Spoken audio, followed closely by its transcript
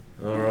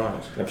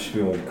Right. I'm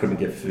sure we couldn't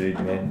get food,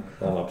 man.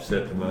 I'm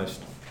upset the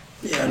most.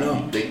 Yeah, I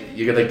know.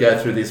 You're going to go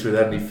through this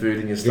without any food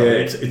in your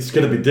Yeah, stomach. it's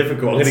going to be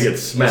difficult. I'm going to get You're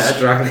smashed.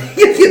 struggling.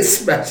 You get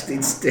smashed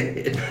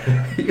instead.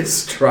 You're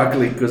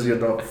struggling because you're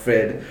not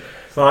fed.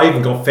 So I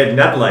even got fed in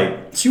Adelaide.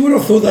 So you would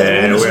have thought that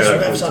Yeah, the we would had a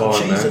have good some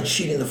time, cheese man. and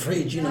shit in the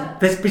fridge, you know.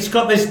 There's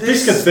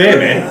biscuits there,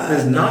 man.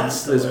 There's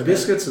nuts, there's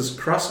biscuits, there's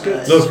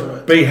cruscuts,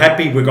 Look, be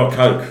happy we got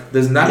Coke.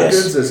 there's napkins,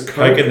 Yes. there's Coke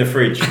Coke, in the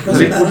fridge.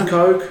 Doesn't liquid matter.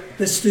 Coke,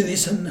 Let's do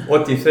this and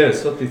What do you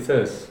thirst? What do you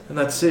thirst? and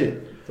that's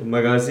it. O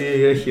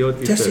magazine aqui, what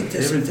do you testing,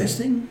 thirst?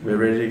 testing. We're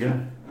ready to go.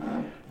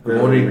 Good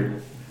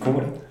morning.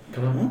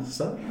 Can I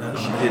start?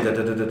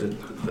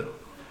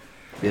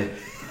 Yeah.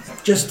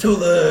 Just tell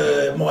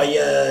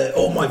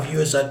all my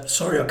viewers that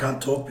sorry I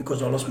can't talk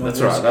because I lost my That's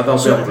voice. right. They'll be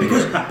So, able to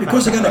hear.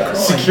 because they're gonna cry.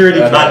 Security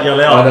can't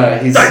yell out. I know,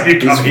 his Don't you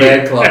come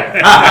fan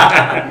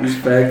club. His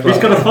fan club.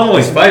 He's got a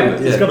following. He's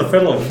famous. He's got a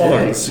following.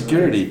 Yeah, it's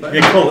security.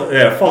 You call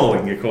it,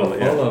 following. You call it.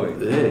 Yeah.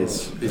 Following. Yeah,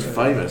 it's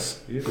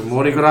famous. Good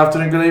morning, good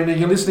afternoon, good evening.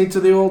 You're listening to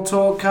the All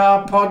Talk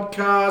Car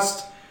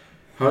podcast,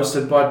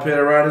 hosted by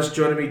Peter Ronis.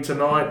 Joining me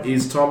tonight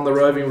is Tom, the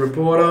roving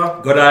reporter,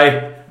 Good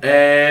day.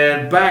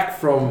 and back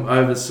from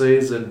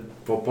overseas and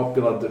for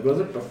popular, was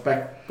it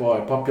back by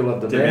popular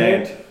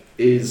demand,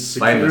 is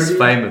security.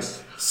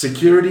 Famous.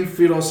 Security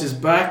Fidos is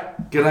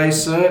back. G'day,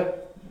 sir.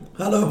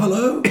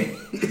 Hello.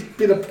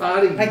 Bit of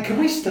party. Hey, can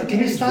you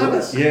start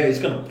us? Yeah, he's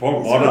got a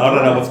problem. I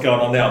don't know what's going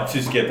on now. I'm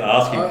too scared to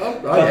ask him.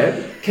 I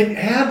am.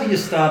 How do you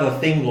start a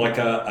thing like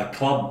a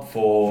club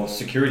for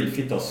security,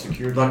 Fitos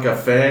security? Like a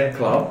fan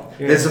club.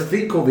 Yeah. There's a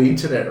thing called the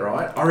internet,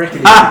 right? I reckon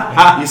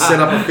you set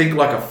up a thing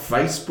like a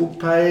Facebook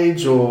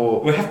page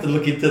or We'll have to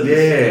look into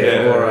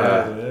this.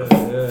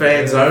 or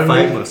fans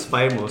only.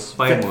 Famous.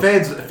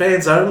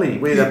 Fans only.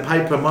 We either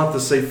pay per month to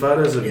see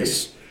photos of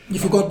Yes. You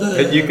forgot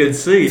the. And you can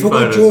see You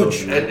forgot photos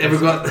George. of you. And we've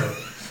got.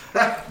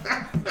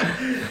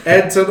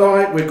 And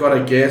tonight we've got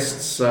a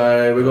guest,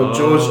 so we've got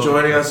George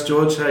joining us.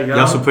 George, how you going?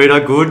 Yasu Peter,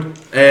 good.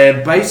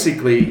 And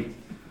basically,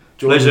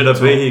 George Pleasure to and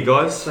Tom- be here,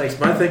 guys. Thanks,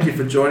 mate. Thank you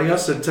for joining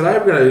us. So today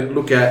we're going to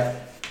look at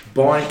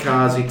buying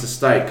cars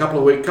interstate.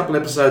 Couple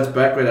episodes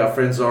back, we had our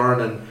friend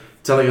Zoran and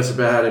telling us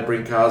about how to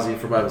bring cars in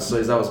from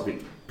overseas. That was a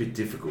bit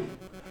difficult.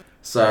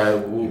 So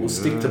we'll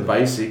stick to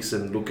basics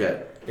and look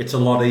at. It's a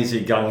lot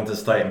easier going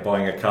interstate and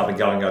buying a car than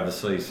going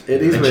overseas.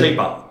 It is and when-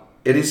 cheaper.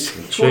 It is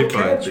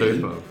Cheaper.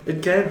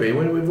 It can be.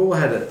 We've all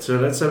had it.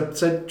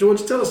 So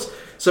George, tell us.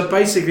 So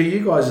basically,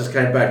 you guys just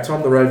came back.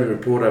 Tom, the roving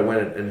reporter,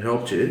 went and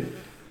helped you.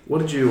 What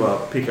did you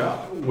pick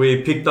up?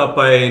 We picked up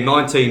a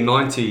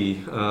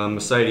 1990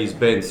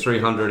 Mercedes-Benz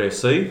 300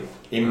 SE.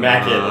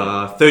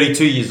 Immaculate.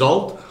 32 years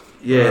old.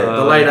 Yeah,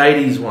 the late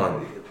 '80s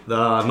one. The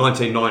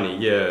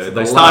 1990, yeah. So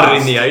They the started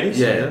last- in the 80s.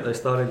 yeah. They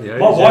started in the 80s.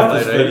 My wife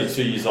was late 80s.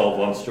 32 years old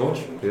once, George.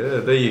 Yeah,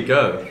 there you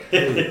go.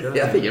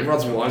 Yeah, I think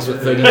everyone's wives were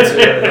 32.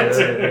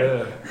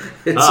 Yeah.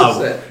 It's Ah.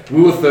 just that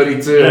we were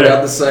 32 Yeah.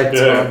 around the same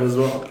Yeah. time as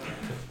well.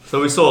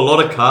 So we saw a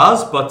lot of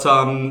cars, but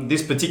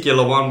this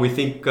particular one we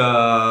think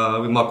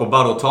with Michael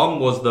Battle Tom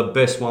was the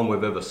best one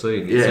we've ever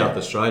seen in Yeah. South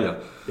Australia.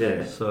 Yeah.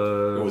 It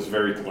So was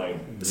very clean.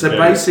 So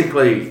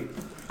basically,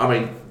 I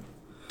mean,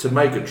 to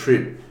make a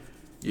trip,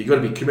 you got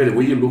to be committed.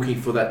 Were you looking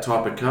for that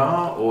type of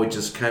car, or it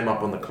just came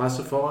up on the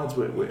classifieds?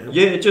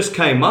 yeah, it just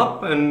came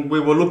up and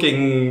we were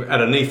looking at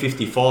an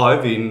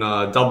E55 in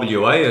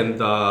WA and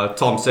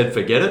Tom said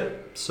forget it.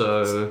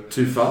 So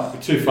Too far.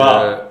 Too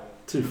far.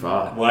 Too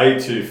far. Way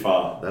too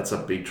far. That's a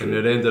big and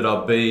trip. it ended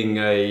up being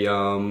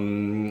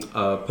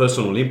a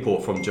personal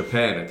import from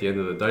Japan at the end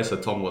of the day. So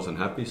Tom wasn't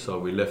happy, so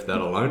we left that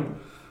alone.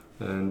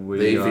 And we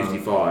The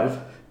E55.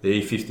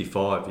 the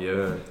E55,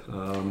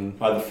 yeah.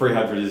 Mate, the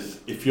 300 is,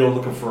 if you're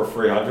looking for a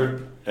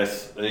 300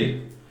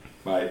 SE,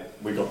 mate,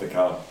 we got the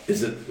car.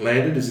 Is it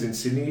landed? Is it in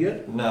Sydney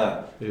yet?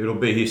 No. It'll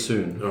be here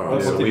soon. All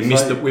right. Yeah, What did we you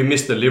missed say? we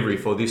missed delivery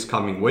for this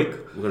coming week.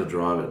 We're going to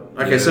drive it.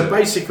 Okay, so Yeah.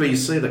 basically you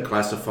see the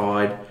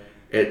classified,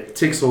 it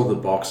ticks all the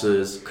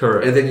boxes.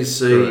 Correct. And then you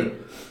see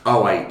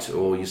Correct. 08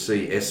 or you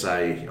see SA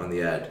on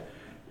the ad.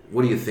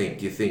 What do you think?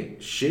 Do you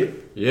think shit?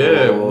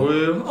 Yeah,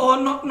 Or-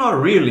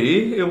 not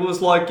really. It was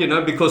like,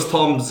 because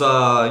Tom's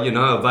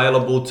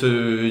available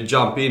to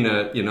jump in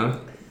at,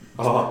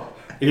 Oh,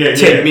 yeah,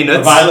 10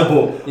 minutes.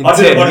 Available. In I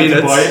didn't 10 want to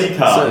minutes. buy any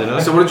car. So, you know?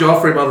 so what did you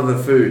offer him other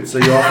than food? So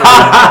you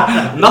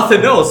offered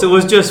nothing else. It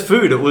was just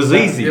food. It was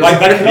easy. Like,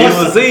 It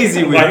was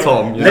easy with Like,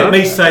 Tom. You let know?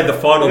 me say the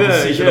final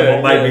decision of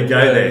what made me go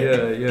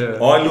there.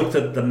 Yeah. I looked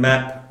at the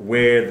map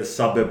where the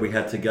suburb we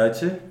had to go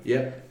to,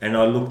 yeah. and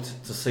I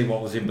looked to see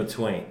what was in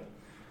between.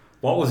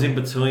 What was in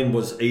between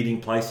was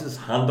eating places,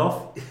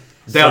 Hundoff.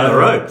 Down the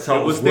road. So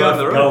It it was was down worth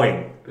the road.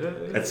 going.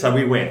 Yeah. And so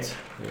we went.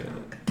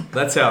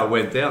 That's how it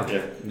went down.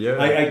 Yeah.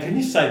 Hey, can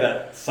you say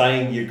that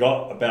saying you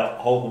got about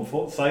Holden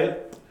Foot? Say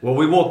it. Well,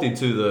 we walked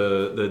into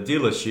the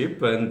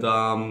dealership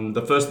and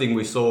the first thing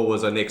we saw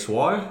was an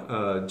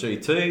XY,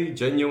 GT,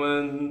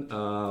 genuine,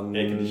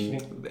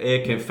 Air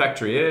conditioning.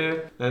 factory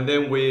air. And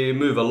then we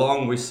move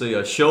along, we see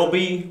a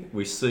Shelby,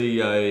 we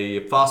see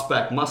a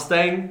fastback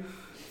Mustang.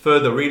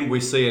 Further in, we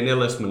see an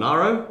LS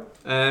Monaro.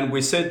 And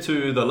we said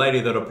to the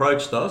lady that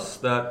approached us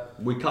that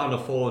we can't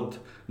afford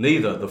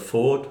neither the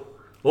Ford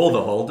or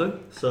the Holden,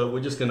 so we're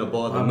just going to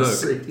buy the Merc.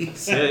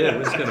 Mercedes. Yeah,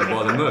 we're just going to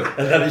buy the Merc.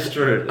 And that is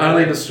true.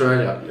 Only in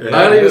Australia.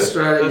 Yeah. Only in Yeah.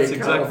 Australia That's you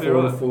exactly can't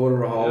afford right. a Ford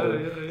or a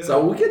Holden. Yeah.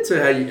 So we'll get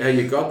to how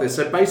you got there.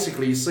 So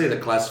basically, you see the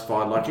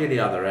classified like any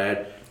other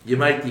ad. You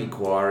make the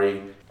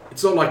inquiry.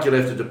 It's not like you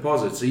left a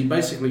deposit. So you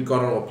basically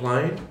got on a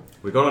plane.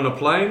 We got on a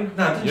plane.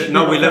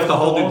 No, We left the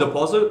holding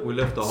deposit. deposit. We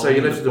left the So holding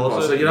you left the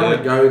deposit. So you don't want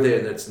to go there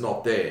and it's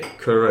not there.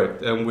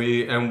 Correct,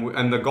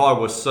 and the guy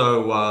was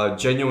so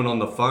genuine on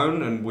the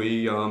phone, and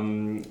we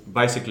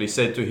basically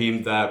said to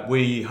him that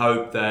we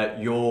hope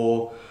that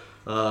your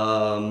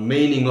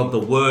meaning of the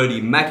word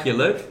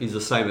immaculate is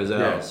the same as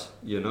ours.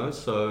 You know,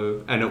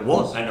 so and it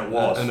was,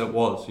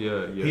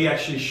 yeah. He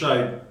actually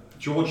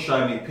George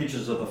showed me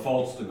pictures of the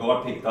faults the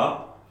guy picked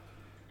up,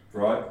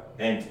 right?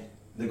 And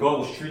the guy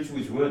was true to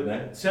his word,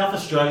 man. South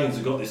Australians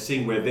have got this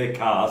thing where their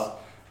cars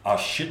are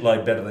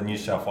shitload better than New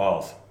South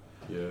Wales.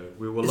 Yeah,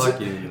 we were Is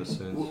lucky it- in a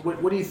sense.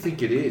 What do you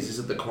think it is? Is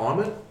it the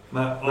climate?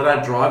 No, They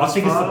don't drive I as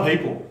think it's far? the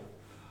people.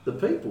 The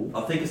people?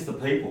 I think it's the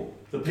people.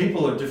 The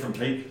people are different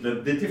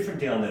people. They're different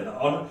down there.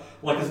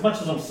 Like, as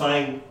much as I'm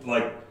saying,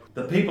 like,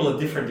 the people are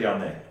different down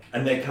there.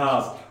 And their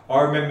cars.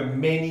 I remember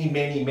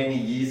many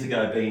years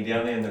ago being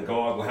down there and the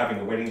guy, we're having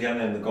a wedding down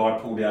there and the guy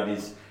pulled out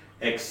his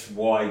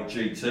XY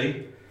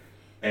GT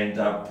and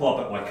pulled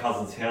up at my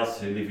cousin's house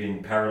who live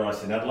in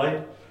Paradise in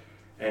Adelaide.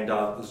 And it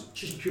was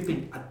just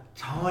dripping a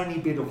tiny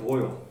bit of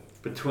oil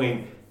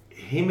between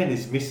him and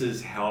his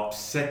missus, how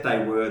upset they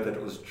were that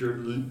it was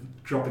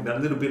dropping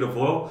that little bit of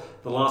oil.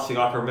 The last thing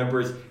I can remember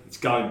is it's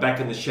going back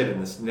in the shed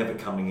and it's never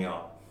coming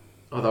out.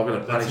 Oh, they were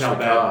going to That's punish how the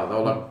bad- car. They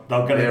were like They're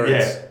gonna,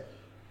 parents yeah.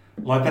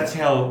 Like that's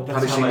how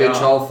punishing they their are.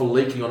 child for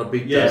leaking on a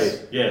big Yes,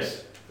 day.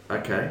 yes.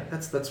 Okay,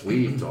 that's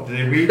weird, Tom.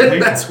 They're weird people.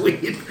 That's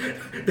weird.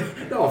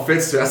 No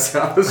offense to our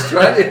South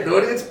Australian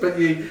audience, but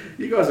you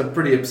guys are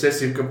pretty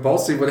obsessive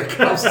compulsive when it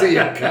comes to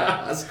your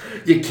cars.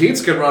 Your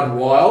kids can run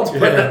wild,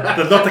 but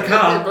But not the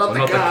car. not the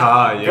Not the car.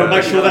 car, yeah. Gotta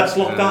make sure that's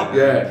locked up.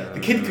 Yeah. The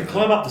kid can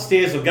climb up the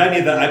stairs or go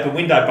near the open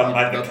window, but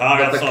mate, the car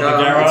But outside the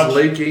car, garage. it's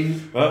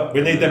leaking. Well,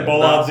 we need them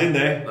bollards in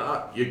there.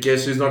 You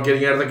guess who's not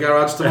getting out of the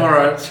garage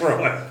tomorrow? That's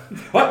right.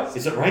 What?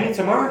 Is it raining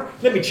tomorrow?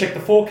 Let me check the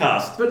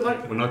forecast. But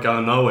like, We're not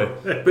going nowhere.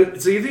 but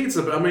so you think it's?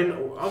 I mean,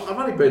 I've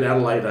only been to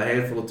Adelaide a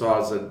handful of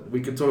times, and we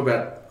could talk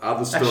about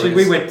other stories. Actually,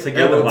 we went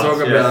together And we'll once, talk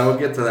about. yes. We'll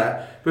get to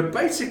that. But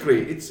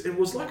basically, it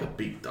was like a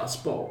big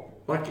dust bowl.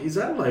 Like, is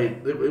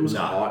Adelaide? It was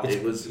hot.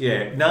 It was.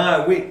 Yeah.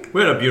 No, we.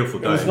 We had a beautiful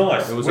day. It was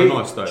nice. It was a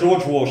nice day.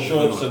 George wore It was a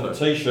shorts nice and a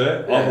day.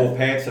 t-shirt. Yeah. I wore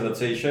pants and a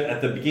t-shirt.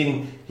 At the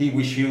beginning, he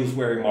wished he was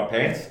wearing my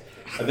pants,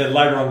 and then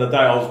later on the day,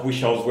 I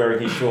wish I was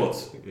wearing his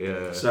shorts.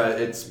 Yeah. So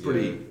it's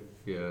pretty.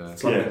 Yeah.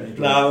 It's like Yeah.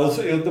 No,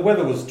 the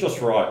weather was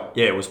just right.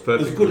 Yeah, it was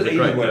perfect. It was good a eating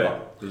great weather. day.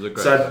 It was a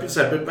great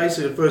So but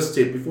basically, the first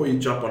tip before you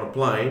jump on a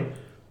plane,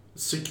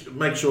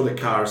 make sure the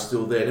car is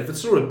still there. And if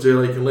it's sort of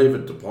dirty, you can leave a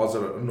deposit,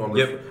 a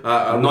Yep.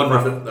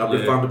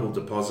 refundable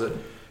deposit,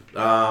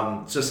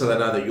 just so they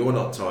know that you're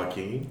not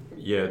Thai-kinging.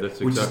 Yeah, that's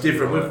exactly Which is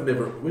different.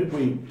 right.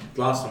 We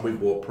last time we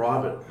bought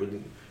private,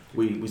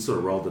 we sort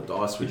of rolled the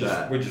dice with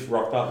that. We just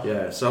rocked up.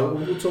 Yeah, so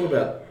we'll talk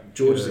about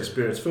George's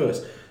experience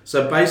first.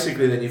 So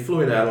basically, then you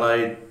flew in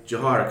Adelaide. Did you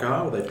hire a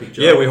car, or they picked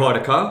you Yeah, up? we hired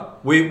a car.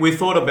 We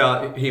thought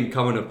about him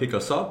coming and pick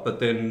us up, but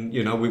then,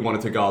 you know, we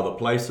wanted to go other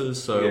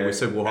places, so Yeah. we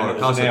said we'll And hire it a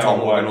car. was So an Tom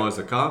hour away. organised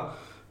the car.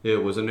 Yeah,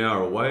 it was an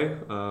hour away,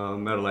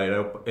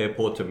 Adelaide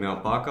Airport to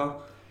Mount Barker.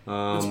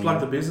 Let's plug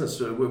the business.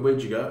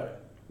 Where'd you go?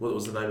 What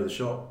was the name of the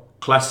shop?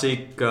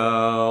 Classic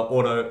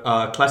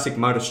Classic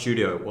Motor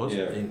Studio it was.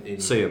 Yeah. In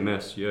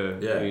CMS, yeah.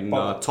 Yeah. In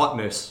But-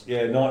 Totnes.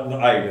 Yeah,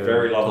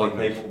 very lovely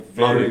Tottenham. people.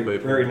 Lovely Very,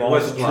 people. very Worth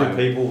nice, a true plug.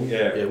 people.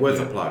 Yeah. Yeah, worth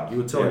a plug. You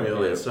were telling me Yeah.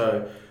 earlier.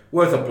 So,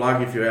 worth a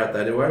plug if you're out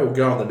that way, or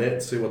go on the net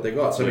and see what they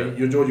got. So,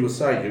 Yeah. Georgie was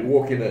saying, you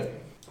walk in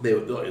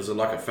is it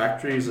like a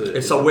factory?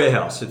 It's a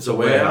warehouse. It's a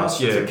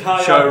warehouse. Yeah, It's a car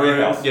yard showroom.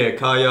 warehouse. Yeah,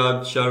 car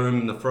yard, showroom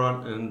in the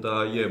front, and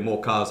yeah,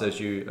 more cars as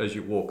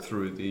you walk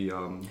through the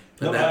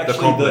No, the actually,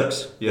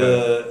 complex.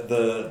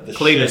 The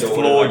cleanest shed or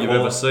floor whatever you've they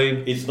call ever it,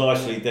 seen. It's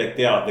nicely decked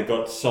out. They've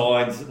got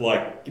signs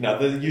like, you know,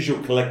 the usual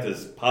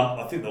collectors pump.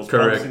 I think there was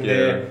Correct, pumps in yeah.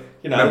 there.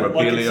 You know, like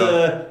it's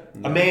Memorabilia.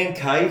 a man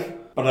cave,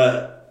 but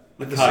a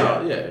The car sale,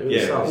 yard. yeah, it was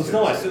yeah, sales it was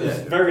service, nice. It was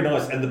yeah. very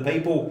nice, and the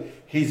people.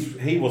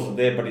 He wasn't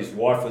there, but his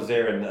wife was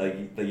there, and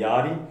the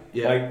yardie.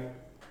 Yeah. Like,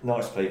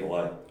 nice people,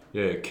 eh?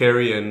 Yeah,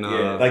 Kerry and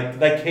Yeah,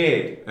 they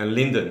cared. and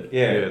Lyndon.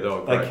 Yeah, they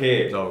were they great.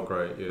 cared. They were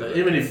great. Yeah.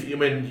 Even if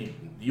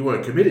you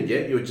weren't committed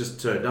yet, you had just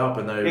turned up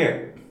and they Yeah.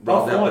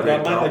 rolled Oh, out fine, the red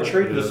mate, carpet. they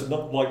treated Yeah. us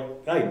not like,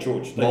 hey,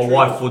 George. They My treated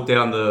wife us- put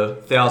down the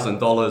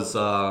 $1,000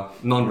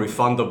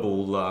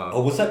 non-refundable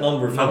Oh, was that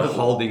non-refundable?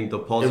 holding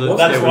deposit. It was-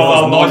 That's It why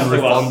was I'm nice to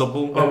us.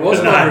 non-refundable. Oh, it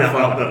was not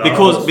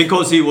refundable.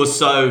 Because he was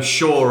so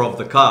sure of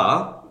the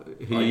car.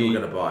 Oh, you were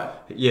going to buy it.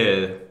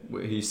 Yeah,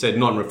 he said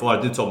non-refundable.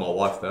 I did tell my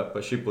wife that,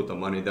 but she put the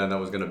money down. That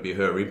was going to be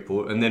her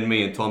input. And then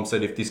me and Tom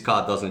said if this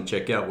car doesn't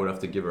check out, we'll have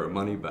to give her her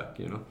money back,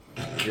 you know.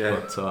 Yeah.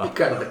 But, You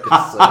go to the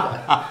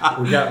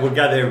casino. We'll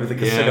go there with the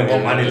casino,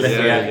 what money left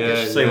out,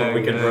 just see what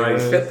we can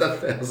raise. Get the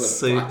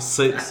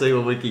 $1,000. see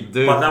what we can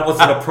do. But that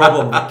wasn't a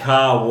problem. The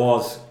car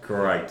was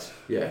great.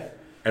 Yeah.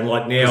 And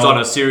like now, Because on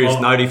a serious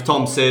note, if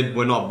Tom said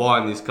we're not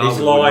buying this car, He's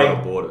we wouldn't lying.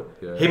 have bought it.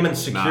 Yeah. him and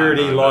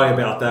security lie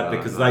about that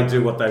because they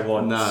do what they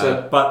want. No.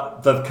 So,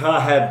 but the car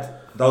had,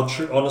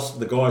 honest,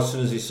 the guy as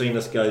soon as he's seen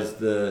us goes,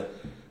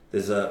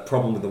 there's a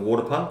problem with the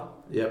water pump.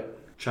 Yep.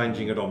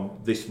 Changing it on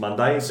this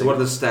Monday. So what are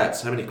the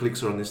stats? How many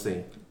clicks are on this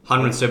thing?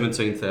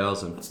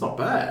 117,000. It's not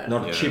bad.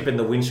 Not a chip in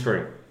the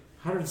windscreen.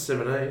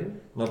 117.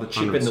 Not a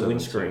chip in the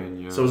windscreen.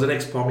 Yeah. So it was an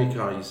ex-Pommy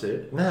car, you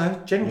said?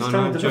 No, genuine No,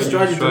 Australian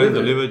delivery. Australian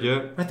delivered,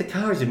 yeah. Mate, the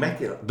car is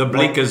immaculate. The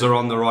blinkers are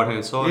on the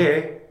right-hand side.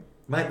 Yeah.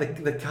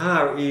 Mate, the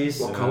car is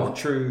What colour?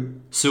 true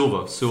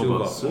Silver.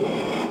 silver.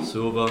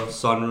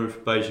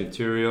 Sunroof, beige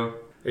interior.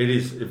 It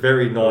is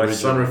very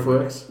nice. Sunroof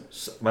works?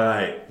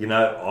 Mate, you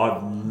know,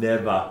 I've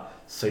never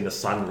seen a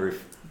sunroof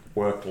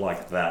work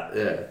like that.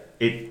 Yeah.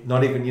 It,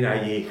 not even, you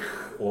know,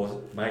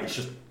 or, mate, it's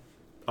just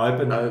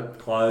open,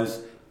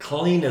 close,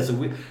 clean as a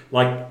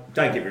like,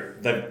 don't get me wrong,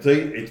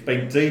 it's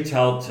been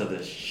detailed to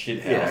the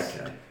shit house.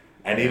 Yeah, okay.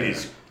 And it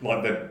is,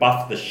 like, they've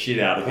buffed the shit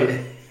out of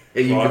it.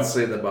 Yeah, you Right. can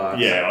see the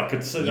marks. Yeah, I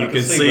could see. You I could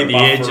can see the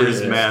buffers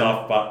edges, and man.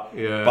 Stuff,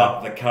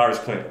 but the car is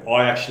clean.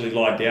 I actually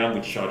lie down,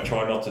 which I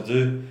try not to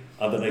do,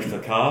 underneath the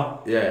car.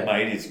 Yeah.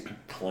 Mate, it is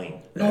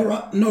clean. No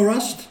rust? No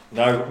rust.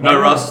 Not No a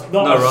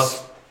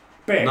rust.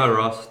 speck. No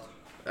rust.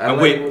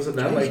 Adelaide, was it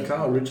an Adelaide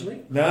car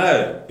originally?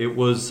 No. It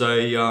was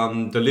a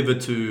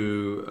delivered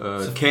to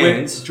So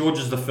Cairns. George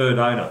is the third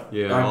owner.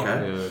 Yeah,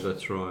 Okay. yeah,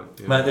 that's right.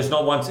 Yeah. Mate, there's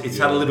not once. It's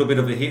had a little bit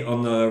of a hit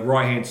on the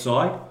right hand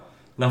side.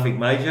 Nothing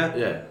major.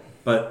 Yeah.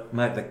 But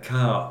mate, the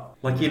car,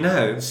 like, you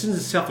know, since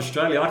it's South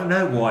Australia, I don't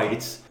know why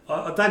it's.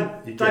 I don't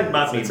Yeah,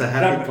 mug me. it's a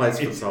happy Don't- place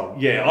for it's- Tom.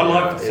 Yeah, I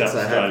like It's South a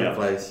Australia. happy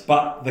place.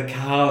 But the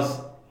cars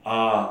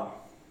are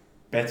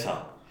better.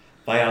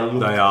 They are looked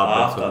They are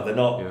after. better. They're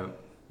not Yeah.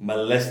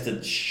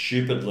 molested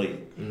stupidly.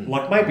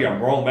 Like, maybe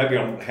I'm wrong. Maybe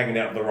I'm hanging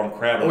out with the wrong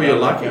crowd. Oh, or you're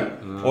I'm lucky.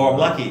 Or I'm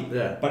lucky.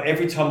 Yeah. But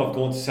every time I've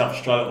gone to South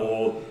Australia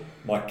or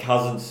my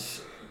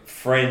cousins'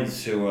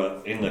 friends who are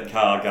in the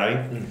car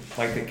game,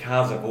 like, the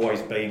cars have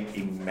always been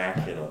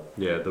immaculate.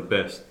 Yeah, the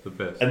best.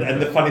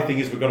 And the funny thing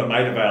is, we've got a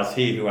mate of ours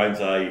here who owns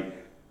a,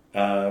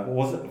 what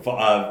was it?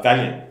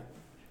 Valiant.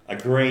 A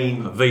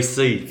green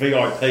VC.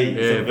 VIP. Is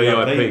Yeah, it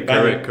VIP.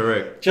 Valiant?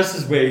 Correct. Just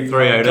as we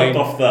 318. jumped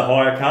off the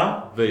hire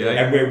car V8.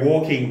 and we're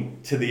walking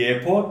to the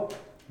airport,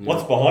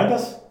 what's behind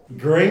us?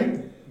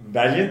 Green.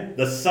 Valiant,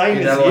 the same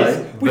In as LA? his.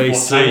 We thought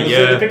VC, Tony was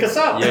there yeah. to pick us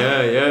up.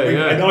 Yeah.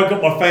 And I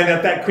got my phone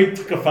out that quick,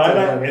 took a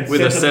photo, and With sent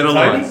the it to center Tony.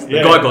 lines. The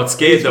Yeah. guy got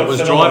scared He's that got was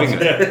center driving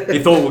lines, it. yeah. He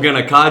thought we were going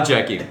to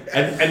carjack him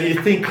And you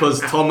think because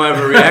Tom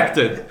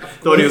overreacted.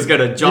 Thought he was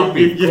going to jump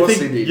him. you course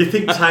think he did. you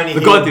think Tony The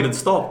here- guy didn't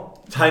stop.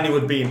 Tony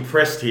would be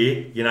impressed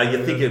here. You know,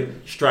 you're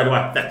thinking straight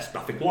away, that's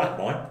nothing like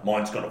mine.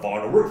 Mine's got a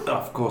vinyl roof.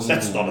 Of course.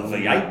 That's not a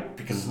V8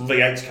 because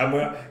V8s come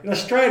out. You know,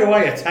 straight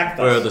away attacked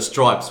us. Where are the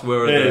stripes? Where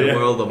are, Yeah.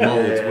 where are the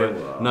molds? Yeah, where,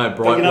 well. no But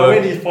bright you know, where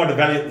work. do you find a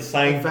Valiant the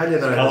same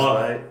Valiant owners,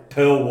 colour, mate.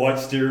 pearl white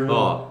steering wheel?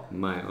 Oh,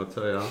 mate, I'll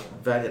tell you.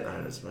 Valiant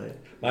owners, mate.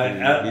 Mate,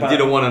 You but-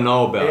 didn't want to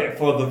know about Yeah, it.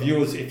 for the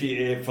viewers,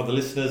 for the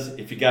listeners,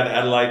 if you go to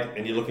Adelaide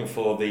and you're looking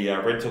for the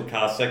rental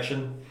car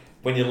section,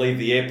 when you leave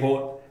the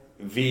airport,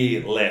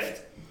 veer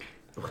left.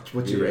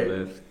 What you read?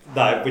 Left.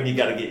 No, when you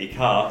go to get your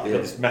car, you've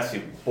got this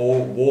massive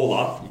wall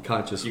up. You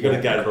can't just. You've got to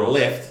walk go to the across.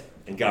 left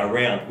and go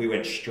around. We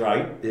went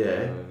straight,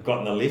 Yeah. got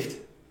in the lift,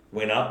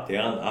 went up,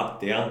 down.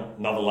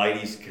 Another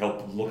lady's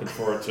helped looking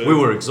for it too. We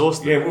were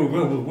exhausted. Yeah, we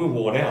were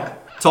worn out.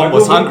 Tom Like,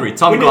 was hungry.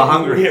 Tom got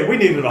hungry. Yeah, we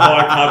needed a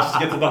hire car just to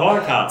get to the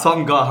hire car.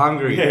 Tom got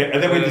hungry. Yeah,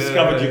 and then we Yeah,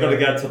 discovered yeah, you've got to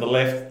yeah. go to the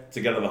left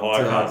to get to the hire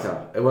To the high cars.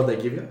 car. And what did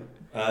they give you?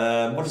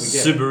 What did we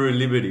get? Subaru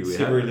Liberty. We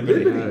Subaru had.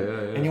 Liberty.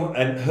 Yeah.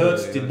 And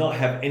Hertz Yeah. did not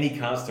have any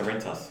cars to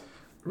rent us.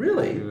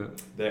 Really? Yeah.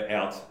 They're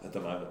out at the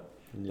moment.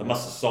 They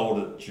must have sold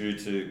it due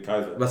to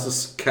COVID. Must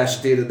have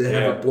cashed in and they Yeah.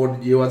 haven't bought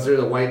new ones. They're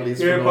in the wait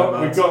list Yeah, for 9 but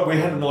months. we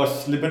had a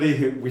nice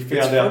Liberty. We It's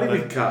found out funny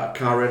that with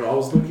car rental. I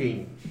was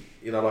looking,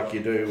 you know, like you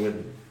do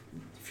when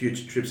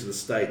future trips to the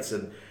States,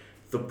 and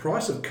the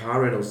price of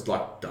car rentals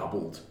like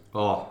doubled.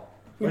 Oh,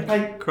 we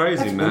pay,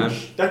 crazy, that's man.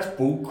 That's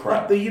bull Like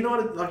crap. the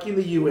United, like in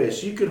the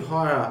US, you could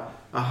hire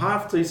a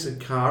half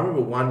decent car. I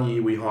remember one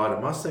year we hired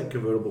a Mustang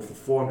convertible for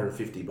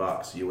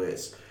 $450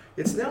 US.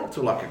 It's now up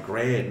to like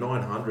 $1,000,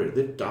 $900.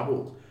 They've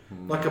doubled.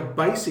 Like a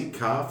basic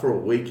car for a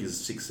week is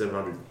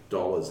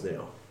 $600-700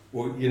 now.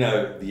 Well, you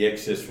know, the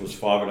excess was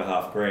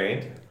 $5.5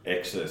 grand.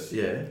 Excess.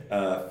 Yeah.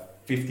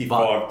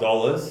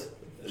 $55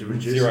 To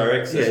reduce zero it.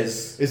 excess.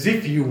 Yes. As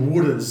if you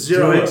wouldn't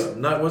Zero do ex. it.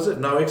 No, was it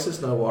no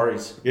excess, no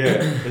worries? Yeah,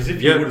 as if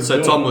you Yeah, wouldn't so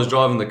do Tom it. was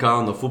driving the car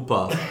on the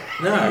footpath.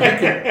 No, you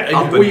can,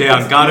 Up and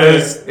down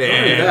gutters. Not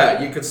only Yeah.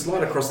 that, you can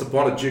slide across the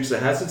bonnet Dukes of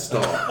Hazzard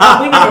style.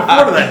 We never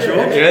thought of that,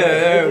 George.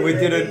 Yeah, we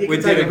didn't You we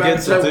can take didn't it back get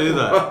and to say, do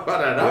that.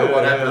 I don't know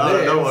what happened I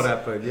there. don't know what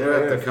happened.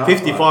 We're at the car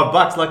 55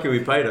 bucks, lucky we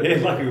paid it.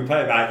 Yeah, lucky we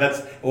paid, mate.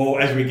 That's or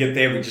as we get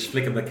there, we just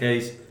flick them the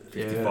keys.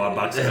 55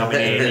 bucks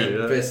coming in.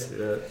 Yeah. Best.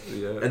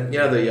 Yeah. And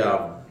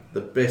the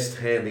best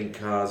handling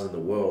cars in the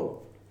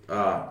world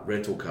are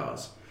rental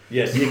cars.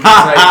 Yes. You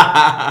can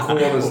take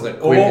corners the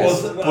Or what was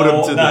quickest. it? Put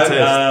 'em to the test.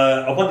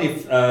 I wonder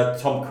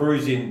if Tom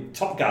Cruise in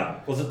Top Gun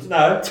was it?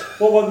 No.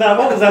 What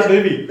was that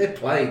movie? They're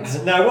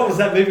planes. No, what was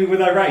that movie where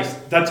they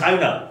raced?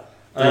 Daytona.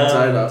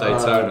 Daytona.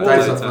 Daytona.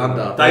 Days of Daytona.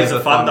 Thunder. Days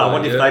of Thunder. I Thunder,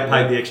 wonder if yeah, they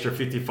paid yeah. the extra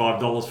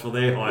 $55 for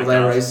their hire Were they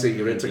cars. racing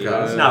your rental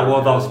cars? No,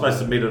 well, they were supposed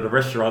to meet at a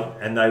restaurant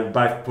and they were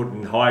both put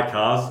in hire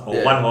cars, or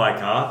Yeah. one hire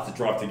car to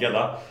drive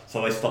together.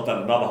 So they stopped at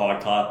another hire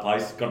car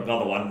place, got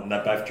another one, and they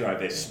both drove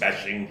there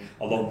smashing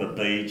along the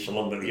beach,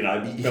 along the,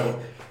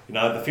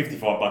 the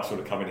 $55 would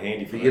have come in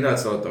handy for But them.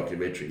 it's not a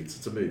documentary.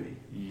 It's a movie.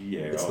 Yeah,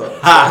 It's right.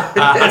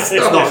 not. It's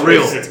not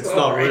real. It's It's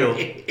not real.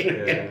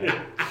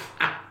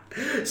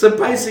 So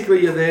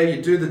basically, you're there.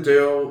 You do the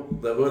deal.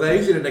 Were they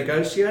easy to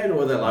negotiate, or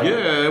were they like?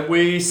 Yeah,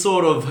 we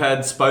sort of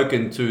had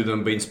spoken to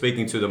them, been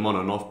speaking to them on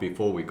and off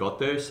before we got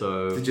there.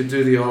 So Did you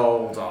do the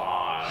old?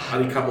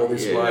 Only come all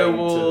this way. yeah,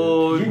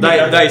 well, You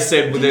they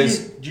said well, Did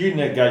there's. you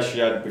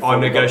negotiate before I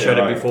we got negotiated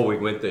there, right? before we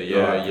went there. Yeah,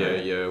 Right,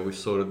 okay. yeah. We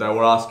sort of they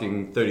were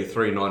asking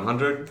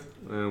 33,900,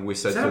 and we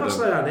said So how to much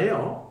them. they are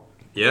now?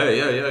 Yeah.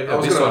 I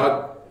was This gonna,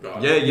 one- no,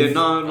 like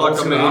I was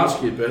I going to mean,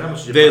 ask you, but how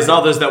much did you there's pay?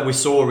 others that we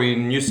saw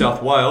in New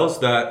South Wales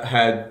that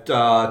had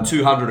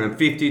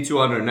 250,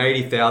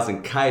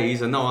 280,000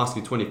 Ks, and they're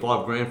asking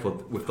 25 grand for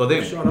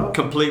them, Shut up.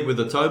 complete with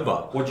the tow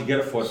bar. What'd you get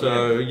it for?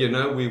 So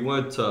we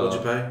weren't. What'd you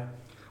pay?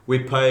 We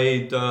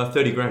paid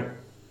 30 grand.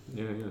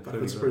 Yeah, 30 That's a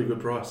grand. pretty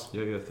good price.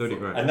 Yeah, 30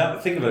 grand.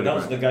 And think of it, 30 that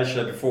was grand.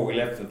 negotiated before we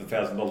left for the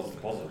 $1,000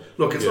 deposit.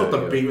 Look, it's Yeah, not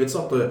the yeah. big. It's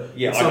not the.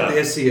 Yeah, it's I not know.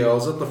 the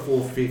SELs. It's not the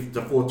 450,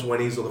 the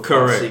 420s, or the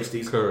Correct,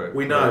 560s. correct,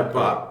 We know, correct,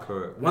 but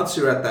correct. once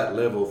you're at that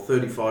level,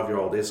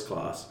 35-year-old S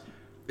class,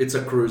 it's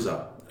a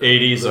cruiser.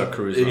 It is a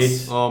cruiser.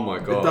 It's- Oh my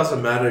god. It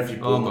doesn't matter if you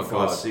Oh bought my the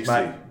God. 560.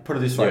 Mate, put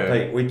it this way,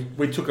 Yeah. Pete.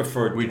 We took it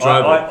for. We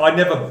drove it. I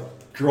never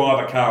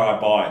drive a car I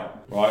buy,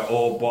 right?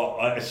 Or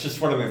buy. It's just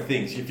one of the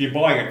things. If you're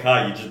buying a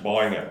car, you're just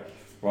buying it,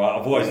 right?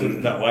 I've always looked at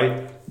it that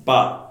way.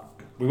 But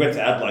we went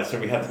to Adelaide, so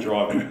we had to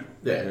drive it.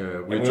 Yeah. Yeah,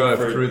 we And drove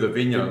went through the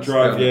vineyards. We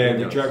drove, down the we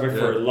vineyards. drove it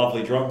for a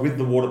lovely drive with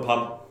the water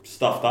pump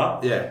stuffed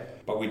up. Yeah.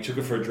 But we took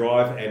it for a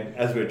drive, and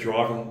as we were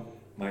driving,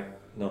 mate,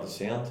 not a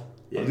sound,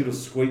 Yeah. a little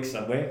squeak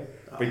somewhere.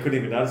 We couldn't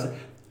even notice it.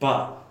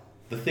 But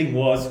the thing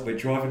was, we're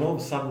driving. All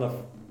of a sudden, I've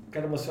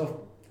got to myself,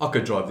 I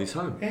could drive this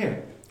home. yeah.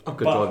 I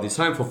could But- drive this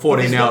home for But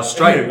 14 it's hours not-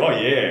 straight. Oh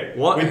yeah,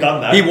 What? we've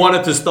done that. He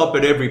wanted to stop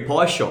at every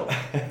pie shop.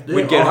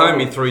 We'd get home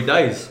in 3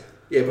 days.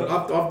 Yeah, but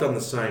I've done the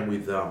same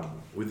with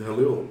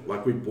Halil.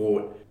 Like we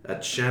bought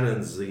at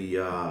Shannon's the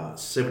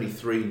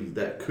 73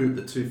 that coupe,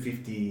 the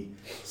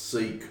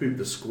 250C coupe,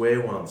 the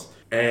square ones.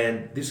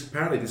 And this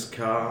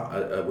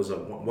car was a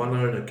one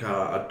owner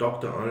car. A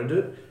doctor owned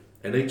it,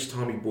 and each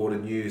time he bought a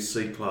new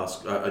C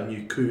class, a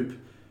new coupe,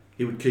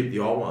 he would keep the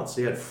old ones.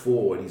 He had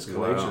 4 in his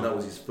collection. Wow. That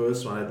was his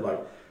first one. It had like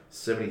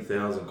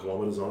 70,000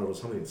 kilometers on it, or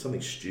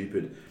something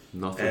stupid.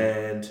 Nothing.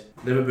 And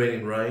never been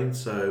in rain.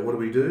 So what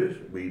do?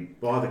 We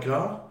buy the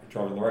car.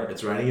 driving the road.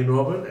 It's raining in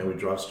Robin, and we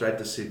drive straight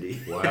to Sydney.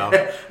 Wow.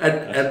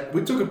 and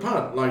we took a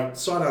punt, like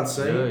sight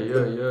unseen.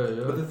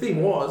 Yeah. But the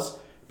thing was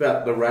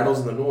about the rattles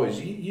and the noise.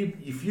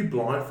 If you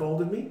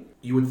blindfolded me,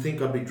 you would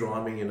think I'd be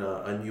driving in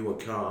a newer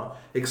car,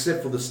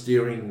 except for the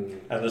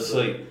steering And the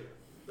seat.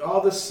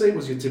 Oh, the seat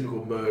was your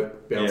typical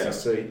Merc bouncy Yeah.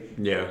 seat,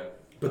 Yeah.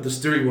 but the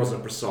steering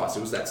wasn't precise.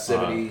 It was that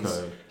 70s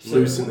Okay.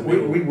 loose in the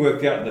middle. we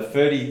worked out the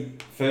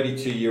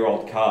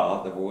 32-year-old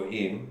car that we were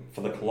in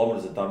for the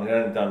kilometres it done. It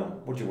only done,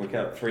 what did you work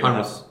out?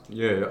 3.5.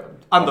 Yeah.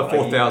 Under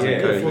 4,000 Yeah,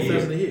 Yeah, K.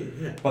 4,000 a year.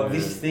 Yeah, But Yeah.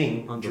 this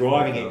thing, Under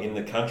driving it 4,000. in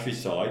the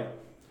countryside,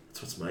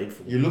 that's what's made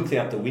for. you looked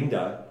out the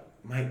window,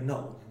 mate,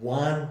 not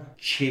one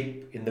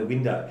chip in the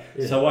window.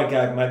 Yeah. So I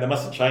go, mate, they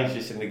must have changed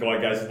this. And the guy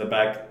goes in the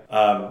back,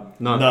 No.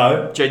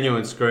 no.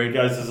 Genuine He screen.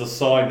 goes, there's a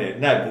sign there.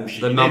 No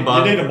bullshit. The you number.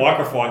 Need, you need a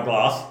microphone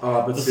glass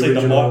Oh, but to the see the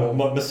original-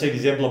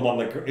 Mercedes emblem on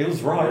the... It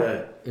was right.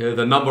 Yeah. Yeah,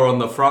 the number on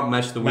the front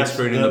matched the Matched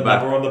windscreen in the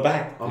back. number on the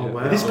back. Oh, Yeah. wow.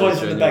 And this guy's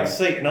in the genuine. back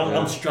seat, and Yeah.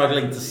 I'm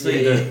struggling to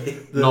see Yeah.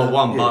 the Not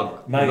one yeah. bug.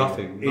 Mate,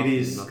 Nothing. it nothing,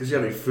 is- nothing. Because you're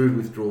having food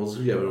withdrawals.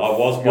 I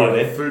was by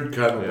then. Food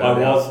coma. Yeah. I by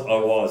now.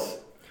 was.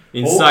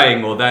 In Oh.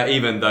 saying all that,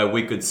 even though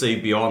we could see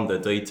beyond the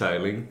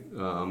detailing,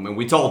 and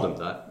we told them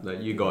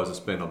that you guys have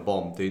spent a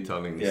bomb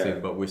detailing this Yeah.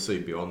 thing, but we see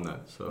beyond that.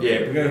 So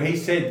Yeah, because he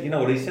said, you know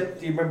what he said?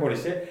 Do you remember what he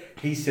said?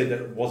 He said that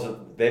it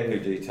wasn't them who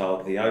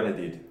detailed, the owner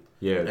did.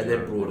 yeah, And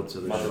then brought it to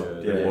the Yeah. shop.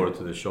 they Yeah. brought it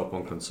to the shop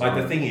on consignment.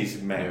 Like the thing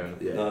is, man,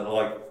 Yeah.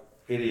 like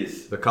it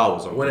is. The car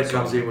was on When it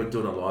consignment. comes in, we're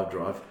doing a live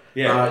drive.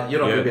 Yeah.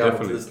 You're not Yeah, going to be able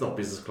definitely. to. It's not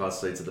business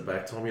class seats at the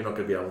back, Tom. You're not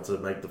going to be able to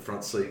make the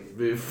front seat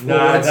move No,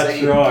 forward. that's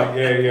so right.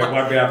 Yeah.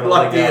 Won't be able to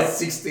Like leg the out.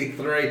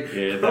 S63.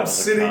 Yeah, that I'm was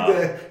a sitting car.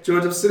 there,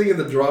 George. I'm sitting in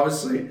the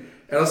driver's seat,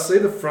 and I see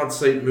the front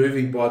seat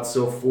moving by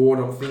itself forward.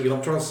 I'm thinking,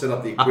 I'm trying to set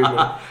up the equipment,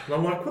 and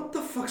I'm like, what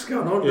the fuck's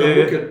going on? And I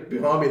look at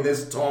behind me, and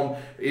there's Tom.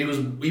 He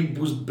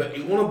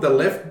wanted the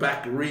left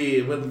back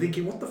rear. We're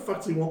thinking, what the fuck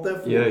does he want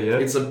that for? Yeah.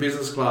 It's a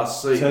business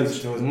class seat.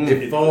 So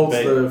It folds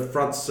it's the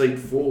front seat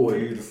forward.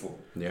 beautiful.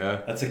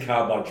 Yeah. That's a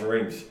car by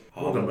dreams.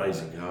 What an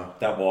amazing car.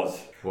 That was.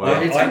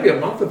 Wow. It's going to be a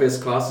month of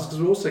S classes because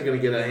we're also going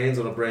to get our hands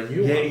on a brand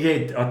new one.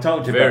 Yeah. I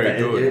told you Very about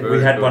that. good, Yeah, very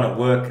we had good. one at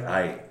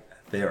work.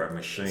 They're a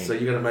machine. So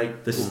you're going to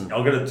make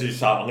I'm going to do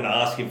something. I'm going to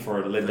ask him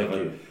for a lid Thank of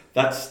it. you.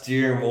 That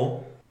steering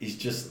wheel is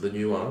just the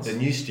new ones. the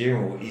new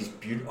steering wheel is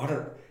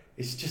beautiful.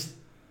 It's just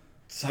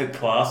so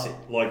classic.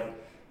 Like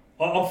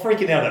I'm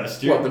freaking out over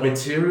steering What, the wheel.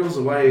 materials,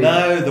 the way...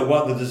 No,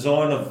 the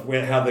design of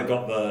how they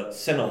got the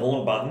center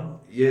horn button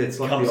Yeah, it's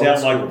like comes the old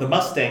out like school. the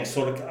Mustang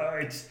sort of.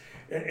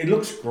 It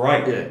looks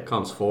great. Yeah.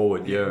 Comes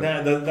forward, yeah.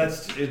 No,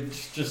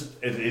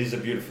 it is a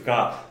beautiful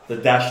car. The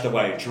dash, the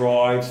way it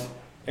drives,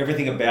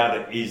 everything about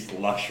it is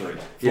luxury.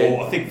 For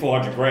Yeah. I think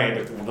 400 grand.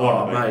 If you Oh,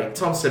 want it. mate,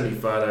 Tom sent me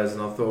photos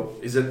and I thought,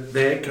 is it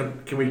there?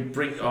 Can we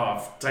bring... Oh,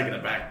 I've taken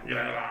it back.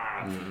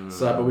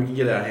 So, but we can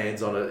get our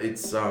hands on it.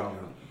 It's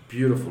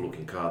beautiful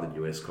looking car, the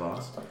new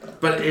S-Class.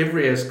 But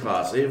every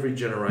S-Class, every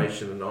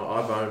generation, and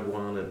I've owned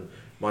one and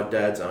my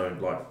dad's owned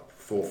like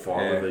 4 or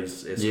 5 of these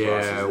S-Classes. Yeah,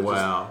 They're just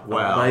wow.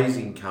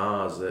 amazing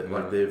cars that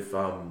like they've...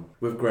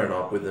 we've grown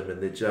up with them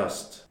and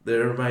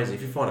they're amazing.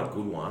 If you find a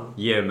good one...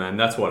 Yeah, man,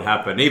 that's what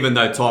happened. Even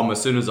though Tom,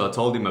 as soon as I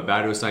told him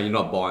about it, he was saying, "You're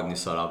not buying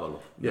this at Avalon."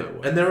 Yeah, No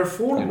way. and they're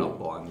affordable. You're not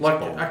buying this like,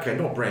 bomb. okay,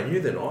 not brand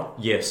new, they're not.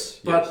 Yes,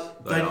 But yes,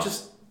 they are.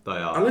 just, They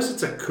are. unless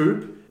it's a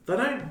coupe, they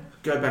don't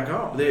go back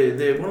up.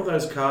 They're one of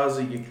those cars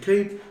that you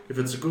keep. If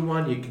it's a good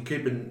one, you can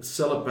keep and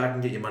sell it back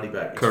and get your money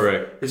back.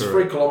 Correct. It's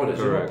correct, 3 kilometres.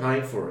 correct. You're not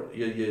paying for it.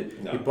 You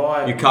No.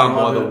 buy it. You can't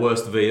buy drive the it.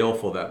 worst VL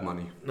for that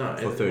money. No,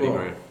 For 30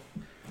 grand.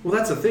 Well,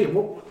 that's the thing.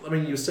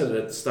 You said it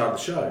at the start of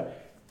the show.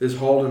 There's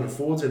Holden and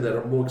Fords in that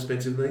are more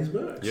expensive than these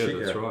Mercs. Yeah, Shit,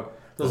 that's yeah. right.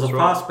 There's That's a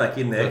right. fastback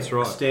in there. That's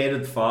right. A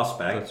standard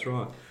fastback That's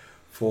right.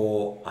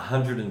 for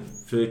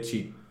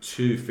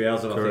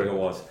 132,000, I think Correct. it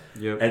was.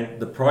 Yep. And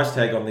the price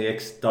tag on the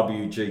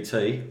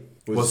XWGT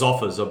Was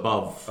offers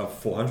above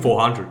 400.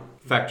 400.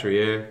 Factory,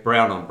 yeah.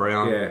 Brown on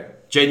brown. Yeah.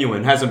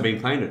 Genuine. Hasn't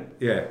been painted.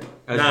 Yeah.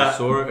 As you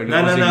saw it, and no,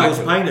 it was it was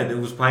immaculate. painted. It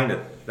was painted.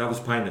 That was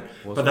painted.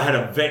 Was But they had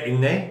a vet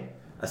in there,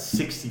 a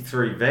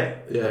 63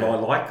 vet Yeah. that I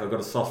like. I've got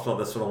a soft spot.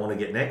 That's what I want to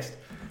get next.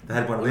 They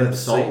had one of Well, them the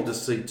sold.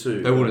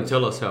 C2. They wouldn't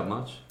tell us how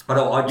much. I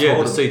Yeah,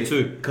 told the him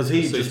C2. because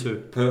he The just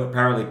C2.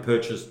 apparently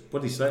purchased.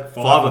 What did he say?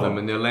 5 of them,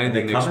 and they're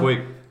landing they're next coming.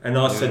 week. And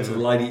I said Yeah. to the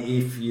lady,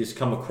 if you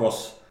come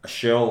across a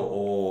shell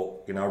or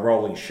a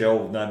rolling shell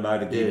with no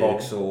motor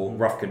gearbox or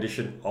rough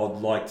condition,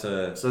 I'd like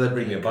to. So they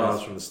bring give you me a buzz.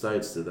 cars from the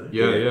States, do they?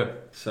 Yeah.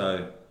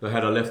 So They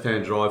had a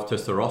left-hand drive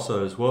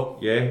Testarossa as well.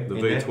 yeah, The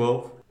in there.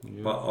 V12. Yeah.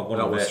 But I wanted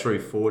That was that.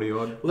 340 odd.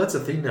 Well, that's the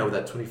thing now with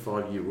that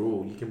 25-year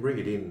rule. You can bring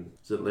it in.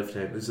 Is it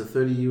left-hand? Is it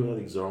 30-year? I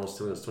think Zoran was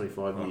telling us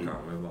 25-year. I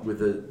can't remember. With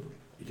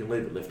you can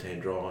leave it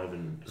left-hand drive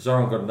and...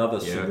 Zoran got another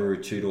Yeah. Subaru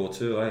 2-door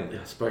too, eh? Yeah,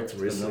 I spoke to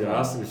him recently. another I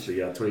asked him if the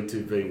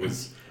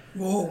 22B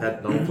Well,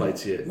 had number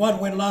plates yet. one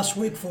went last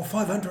week for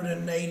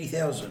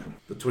 580,000.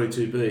 The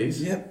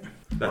 22Bs? Yep.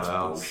 That's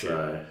Wow. bullshit.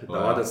 So,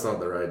 Wow. no, that's not on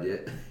the road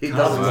yet. He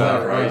Cars doesn't are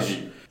no crazy.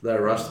 rush. No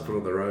rush to put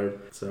on the road.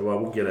 So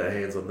we'll get our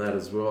hands on that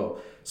as well.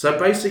 So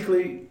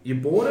basically, you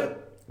bought it.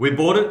 We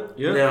bought it,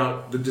 yeah.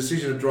 Now, the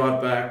decision to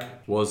drive back,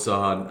 Was a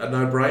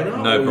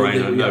no-brainer?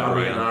 No-brainer, Or you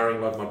no-brainer.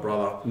 umming like my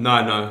brother?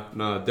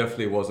 no,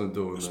 definitely wasn't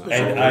doing that. And, It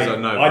And was hey, a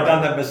no-brainer. I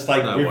done that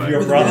mistake No with way. your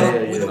With,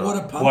 brother. a, with a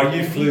water pump. While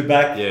you flew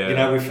back,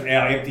 Yeah. with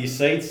our empty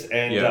seats,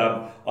 and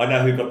Yeah. I know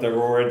who got the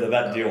raw end of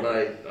that deal.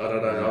 Mate, I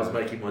don't know. I was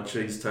making my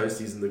cheese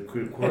toasties in the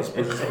Qantas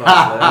business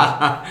class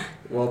lounge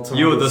while Tom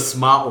You were the was,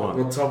 smart one.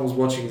 while Tom was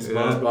watching his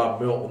Mars bar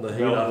melt on the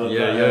heater. Melt.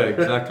 Yeah,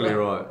 exactly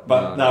right.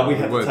 But no, we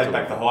had to weren't take doing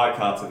back the that. hire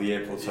car to the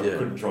airport, so Yeah. we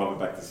couldn't drive it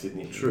back to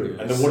Sydney. True.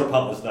 And the water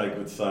pump was no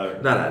good, so.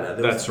 No. There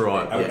That's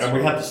right. And, Yeah, and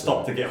we had to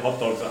stop to get hot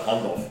dogs at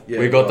Hundorf. Yeah,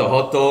 We got the right.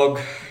 hot dog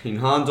in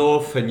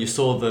Handorf, and you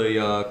saw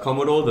the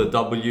Commodore, the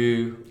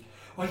W.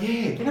 Oh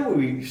yeah, you know what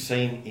we've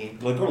seen in?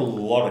 We've got a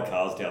lot of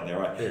cars down there,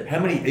 right? Yeah. How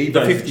many Evos? The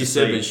did you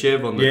 57 see?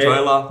 Chev on the Yeah.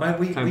 trailer Mate,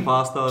 we came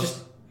past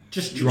us.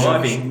 Just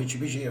driving.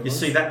 Mitsubishi. You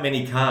see that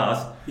many cars.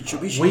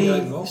 Mitsubishi We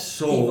Evo.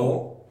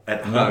 saw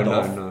at No,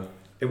 Hundorf. no.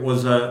 It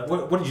was a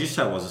what did you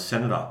say it was? A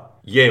Senator,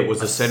 Yeah, it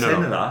was a, A senator.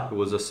 Senator? It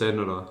was a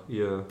senator.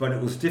 Yeah. but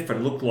it was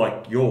different. It looked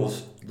like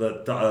yours,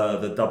 the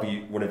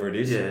W whatever it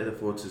is. Yeah, the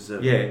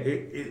 427. Yeah,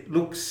 it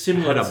looked It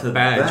similar had to a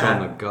badge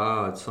that. on the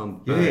guard.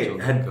 Some Yeah, badge on it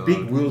the had guard.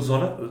 big wheels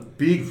on it.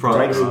 Big Front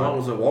brakes. right. One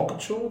was a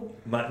Walkinshaw.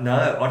 But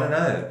no, I don't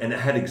know. And it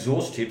had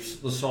exhaust tips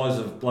the size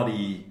of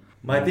bloody.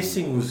 Mate, this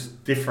thing was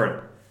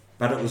different,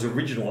 but it was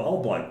original.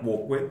 Old bloke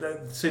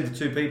see the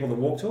two people that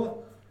walked to it?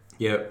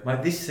 Yeah.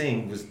 Mate, this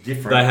thing was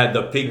different. They had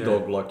the pig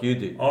dog like you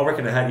did. I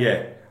reckon it had,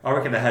 I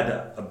reckon it had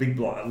a big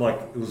block. Like,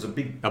 it was a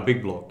big. A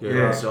big block. Yeah.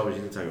 Yeah. So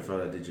obviously you didn't take a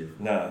photo, did you?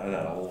 No,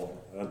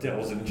 I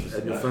wasn't interested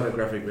And in your that.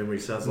 photographic memory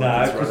sounds No,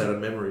 like it's because- run out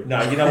of memory.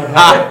 No, you know what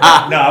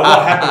happened? No,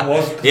 what happened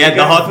was... He had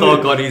the hot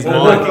dog on his We're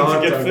mind.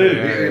 working to get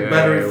food.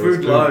 Battery it was food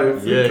good. low.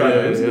 Food Yeah, coma.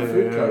 yeah, It was yeah, a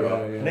food yeah, coma.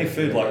 I need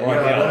food like Yeah, right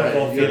I now. know. I'm not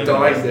You're feeling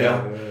dying nice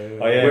now.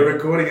 Oh, yeah. We're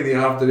recording in the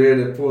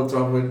afternoon and poor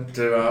Tom went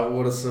to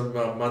order some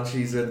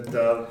munchies and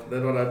they're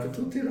not open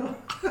till dinner.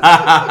 Yeah,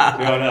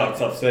 I know,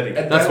 it's upsetting.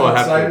 And That's what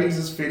daylight happened. savings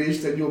is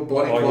finished and your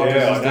body Oh clock is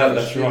yeah, just I know, out of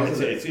that's shit, right.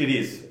 isn't it?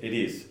 It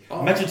is.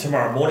 Oh. Imagine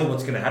tomorrow morning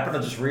what's going to happen. I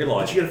just But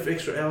realised. you get an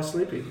extra hour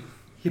sleeping.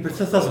 Yeah, but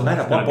that doesn't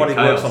matter. My gonna body be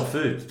works chaos. on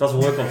food. It doesn't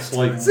work on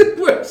sleep. It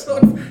works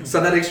on. So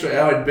that extra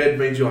hour in bed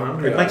means you're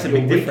hungry. It makes a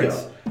big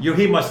difference. You'll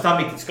hear my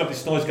stomach, it's got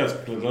this noise, goes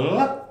glug, glug,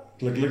 glug,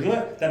 glug, glug,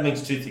 glug. That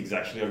means two things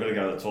actually. I've got to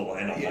go to the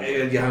toilet and I'm Yeah,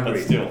 hungry. you're hungry.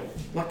 But still.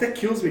 Like that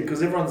kills me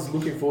because everyone's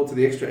looking forward to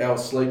the extra hour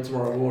sleep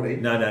tomorrow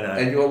morning. No.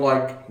 And you're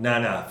like,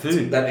 No.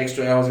 Food. that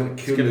extra hour is going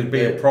to kill It's going you. to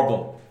be a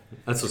problem.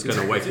 That's what's going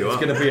to wake you It's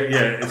up. going to be,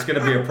 it's going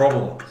to be a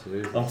problem.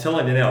 I'm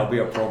telling you now, it'll be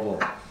a problem.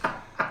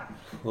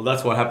 Well,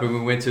 that's what happened.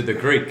 We went to the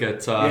Greek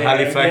at Yeah,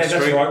 Halifax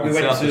that's Street right. in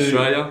South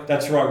Australia.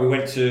 That's right. We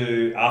went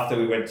to after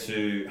we went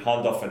to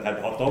Hahndorf and had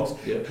hot dogs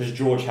Yeah. because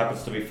George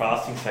happens to be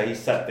fasting, so he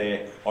sat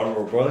there on a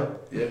grill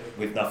Yeah.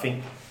 with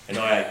nothing, and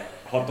I ate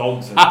hot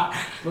dogs. And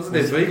Wasn't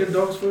there vegan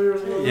dogs for you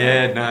as well?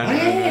 Yeah,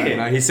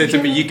 no. He said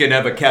to me, "You can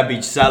have a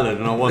cabbage salad,"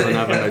 and I wasn't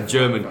having a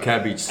German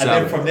cabbage And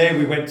salad. then from there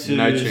we went to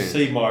No chance.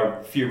 see my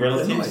few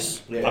relatives.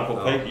 Nice. Yeah. Uncle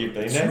Pete, you've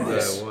been It's there.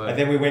 nice. Yeah, And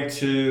then we went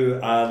to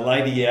a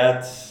lady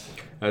at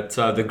at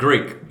the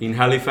Greek in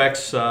Halifax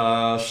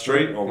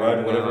Street or road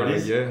or whatever it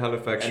is. Yeah,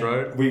 Halifax and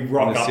Road. we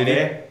rock in the up city.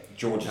 there.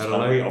 George is Adelaide.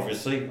 hungry,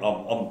 obviously.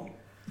 I'm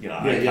you know,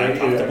 Yeah, okay, you're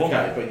comfortable.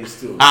 okay, but you're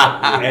still.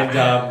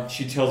 And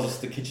she tells us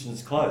the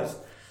kitchen's closed.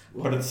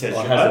 But it says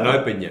Oh, it you're hasn't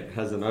open. opened yet.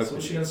 Hasn't So what's she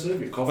opened. going to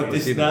serve you? Coffee? But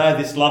this didn't.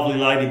 this lovely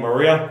lady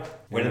Maria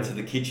went into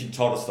the kitchen,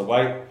 told us to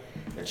wait,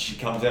 and she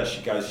comes out.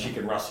 She goes, she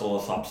can rustle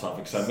us up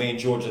something. So me and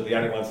George are the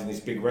only ones in this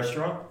big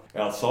restaurant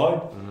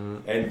outside,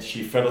 and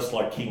she fed us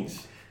like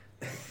kings.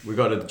 We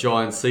got a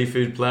giant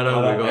seafood platter.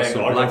 We got And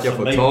some I got blackjack some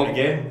for meat Tom.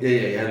 again. Yeah.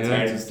 Yeah.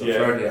 And just throw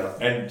it down.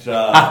 And we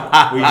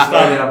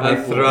started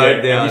down, throw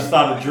it down. we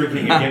started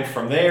drinking again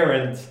from there,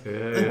 and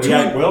Yeah. we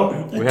ate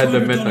well. We had the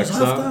 $200 midnight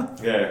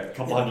after? Yeah, a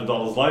couple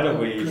 $100 later,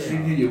 we. You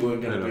knew you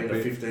weren't going to No, be in a no,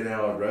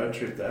 15-hour road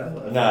trip, Dan.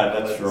 No,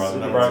 that's right.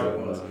 The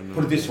road,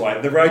 put it this way,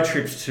 the road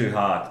trip's too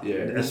hard. Yeah.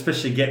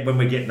 Especially when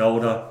we're getting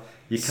older,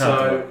 you can't.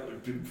 So,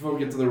 before we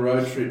get to the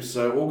road trip,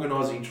 so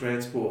organising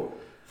transport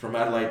from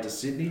Adelaide to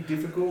Sydney,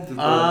 difficult? Did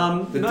the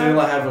No.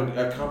 dealer have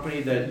a company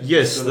that...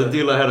 Yes, sort the of-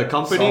 dealer had a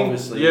company.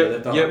 Obviously, yeah,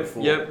 they've done it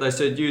before. Yep. They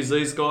said use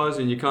these guys,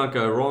 and you can't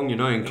go wrong. You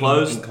know,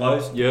 enclosed.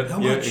 Enclosed. Yep,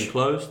 How yeah, much?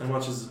 enclosed. How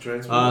much is the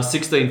transport?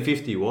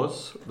 $16.50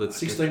 was. That's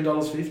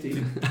 $16.50. Did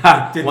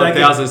they get-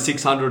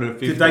 $1,650.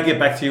 Did they get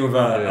back to you with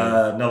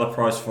Yeah. another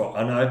price for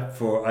open?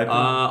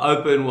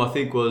 Open, I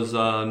think, was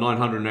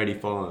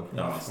 $985.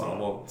 No, it's not.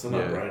 Well, It's a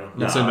no-brainer.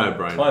 It's a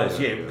no-brainer. Close,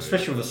 Yeah, yeah, yeah,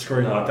 especially with a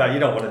screen No. like that, you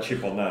don't want to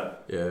chip on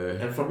that. Yeah.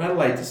 And from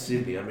Adelaide to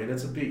Sydney, I mean,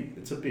 it's a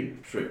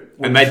big trip.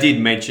 And they did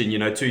mention,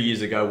 2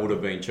 years ago would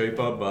have been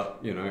cheaper,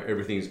 but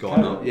everything's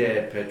gone up.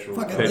 Yeah, petrol.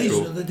 Fucking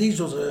Petrol. the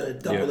diesels are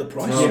double Yeah. the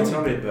price.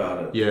 Tell me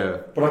about it. Yeah.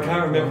 But I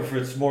can't remember if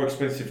it's more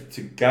expensive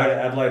to go to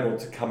Adelaide or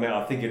to come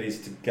out. I think it is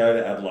to go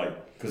to Adelaid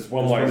because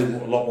one It's way is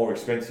probably- a lot more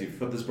expensive.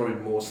 But there's probably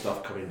more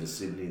stuff coming to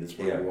Sydney. That's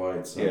probably Yeah. why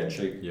it's... Yeah,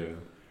 cheap.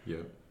 Yeah.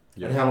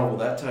 And how long will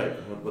that take?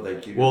 What will they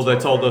give you? Well, they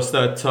time told frame? us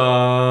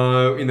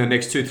that in the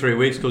next 2-3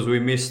 weeks, because we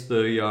missed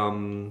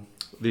the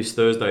this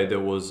Thursday, there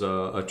was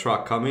a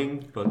truck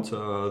coming, but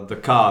the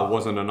car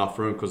wasn't enough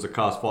room because the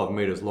car's 5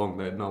 meters long.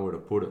 They had nowhere to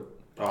put it,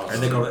 Oh,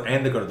 And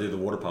they got to do the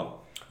water pump.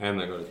 and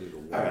they got to do the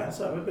water. Alright,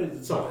 so but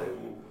it's not...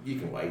 You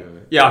can wait.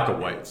 Yeah, I could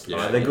wait. Yeah,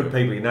 Yeah, they're good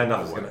people. You know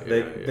nothing's Yeah,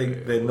 gonna. yeah,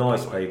 They're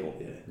nice people.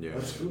 Yeah, Yeah,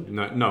 that's good.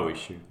 No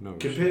issue. No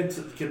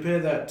issue. Compare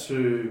that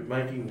to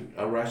making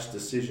a rash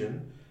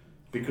decision,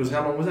 because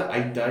how long was it?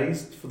 8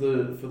 days for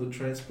the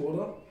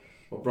transporter.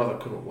 My brother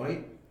couldn't wait.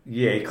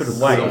 Yeah, he couldn't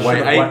So wait.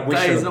 wait, We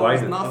should have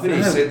waited. I think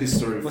he said this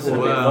story Was it a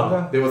before. bit Wow.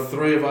 longer? There were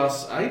 3 of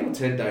us, 8 or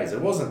 10 days. It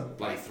wasn't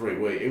like 3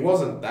 weeks. It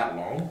wasn't that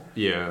long.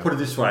 Yeah. Put it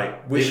this way,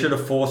 we Yeah. should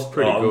have forced.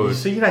 Pretty good.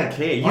 So you don't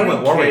care. You I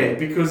weren't don't worried. care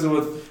because there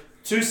were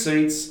 2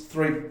 seats,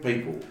 3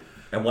 people.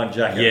 And one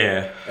jacket.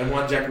 Yeah. And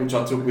one jacket which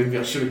I took with me.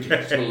 I should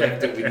have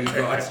left it with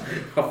you guys.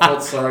 I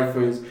felt sorry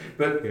for you.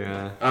 But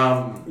Yeah.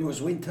 It was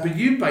winter. but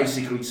you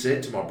basically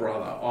said to my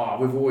brother, "Oh,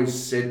 we've always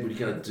said we're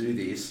going to do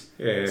this."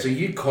 Yeah. So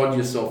you cod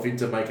yourself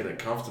into making it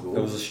comfortable.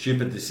 It was a stupid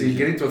So you decision.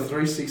 get into a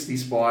 360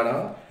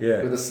 Spider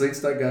Yeah. where the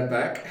seats don't go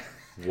back,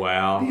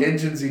 Wow. the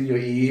engine's in your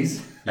ears.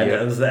 And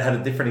Yeah. it had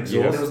a different There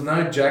exhaust. was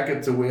no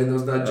jacket to wear. There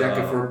was no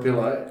jacket for a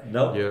pillow,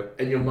 Nope. Yeah.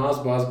 and your Mars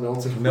bars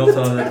melted. Melted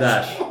on the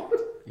dash.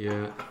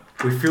 Yeah.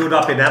 We filled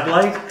up in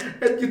Adelaide.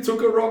 And you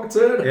took a wrong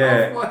turn.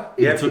 Yeah. halfway.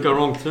 Yeah. Took a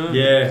wrong turn.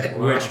 Yeah,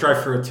 we went straight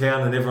through a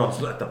town and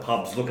everyone's at the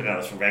pubs looking at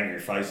us with angry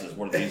faces.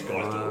 What are these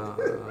guys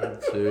doing?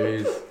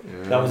 Jeez.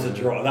 Yeah. That was a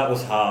drive. That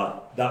was hard.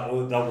 That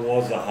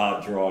was a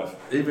hard drive.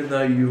 Even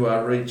though you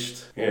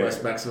reached Yeah.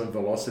 almost maximum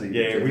velocity.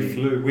 Yeah, we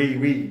flew.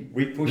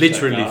 We pushed.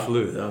 Literally that car.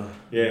 flew.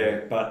 Yeah,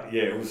 but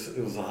yeah, it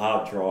was a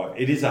hard drive.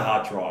 It is a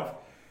hard drive,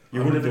 You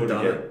I've wouldn't never do it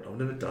done again. it. I've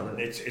never done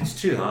it.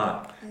 It's too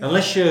hard.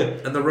 Unless you're...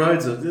 And the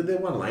roads they're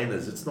one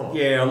laners. It's not.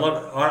 Yeah, a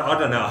lot... I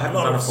don't know. I A haven't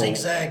lot done of it for...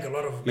 zigzag, a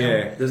lot of...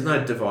 Yeah. There's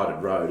no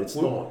divided road. It's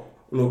not.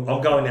 Look,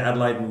 I'm going to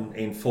Adelaide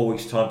in 4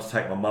 weeks' time to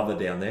take my mother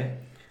down there.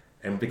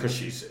 And because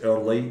she's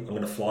elderly, I'm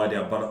going to fly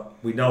down. But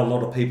we know a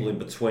lot of people in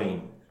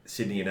between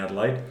Sydney and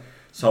Adelaide.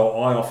 So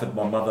I offered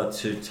my mother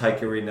to take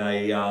her in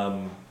a...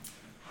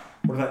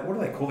 what do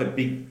they call them?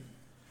 Big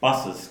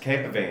buses,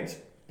 camper vans.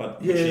 But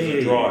Yeah, which is yeah,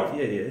 a drive.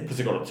 yeah. Because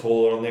they've got a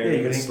toilet on there Yeah, and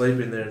you can everything. sleep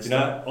in there and You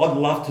stuff. know, I'd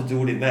love to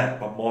do it in that,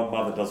 but my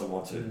mother doesn't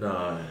want to.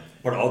 No.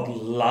 But I'd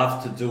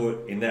love to do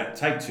it in that.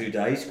 Take 2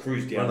 days,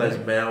 cruise down One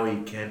of there. those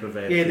Maui camper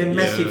vans. Yeah, they're things.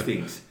 massive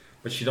things.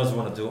 But she doesn't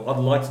want to do it. I'd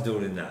like to do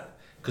it in that.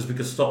 Because we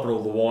could stop at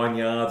all the wine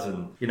yards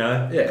and, you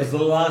know. Yeah. Because the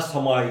last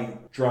time I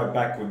drove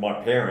back with my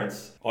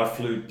parents, I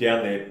flew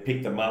down there,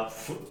 picked them up,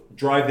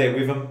 drove there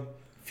with them,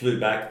 flew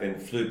back, then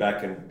flew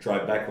back and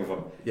drove back with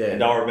them. Yeah.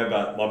 And I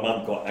remember my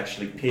mum got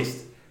actually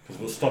pissed because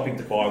we were stopping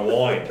to buy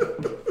wine.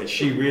 And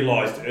she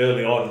realised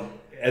early on,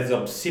 as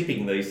I'm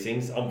sipping these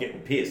things, I'm getting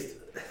pissed.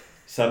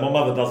 So my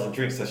mother doesn't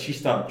drink, so she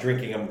started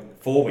drinking them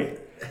for me.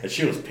 And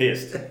she was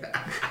pissed.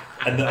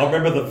 And I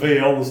remember the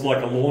VL was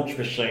like a launch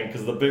machine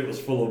because the boot was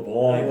full of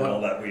wine and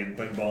all that we had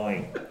been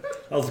buying.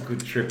 That was a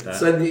good trip, that.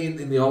 So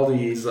in the older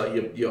years, like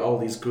your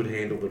oldies could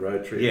handle the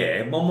road trip.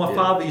 Yeah, well, my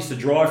father used to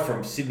drive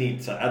from Sydney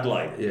to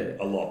Adelaide Yeah.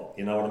 a lot.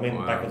 You know what I mean?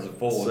 Wow. Backwards and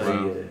forwards.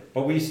 So, yeah.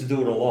 But we used to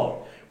do it a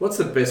lot. What's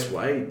the best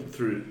way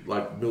through,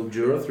 like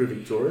Mildura through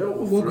Victoria,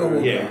 or Wagga through?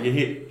 Wagga. Yeah,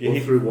 you Or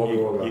hit through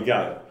Wagga Wagga. you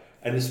go.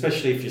 And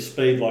especially if you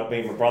speed like me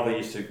and my brother we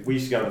used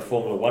to go to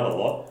Formula One a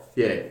lot.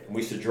 Yeah. And we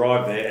used to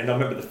drive there. And I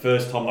remember the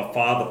first time my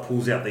father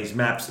pulls out these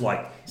maps,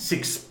 like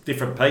 6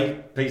 different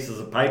pieces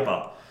of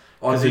paper.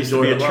 Oh, Because to he used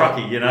to be a join them up.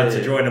 truckie, you know, Yeah, to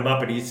yeah. join them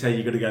up, and he'd say,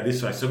 you got to go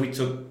this way. So we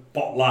took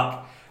pot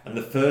luck. And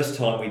the first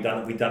time we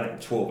done it in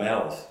 12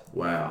 hours.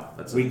 Wow.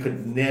 That's We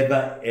could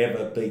never,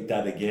 ever beat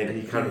that again.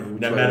 And you can't remember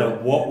which no way matter you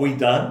went. what we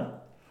done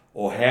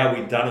or how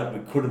we done it,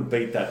 we couldn't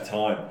beat that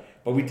time.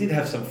 But we did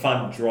have some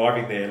fun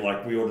driving there.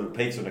 Like we ordered a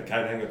pizza and a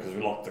coat hanger because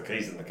we locked the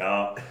keys in the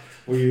car.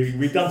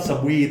 We done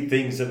some weird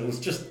things, and it was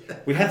just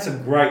we had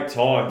some great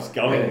times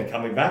going and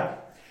coming back.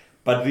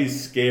 But it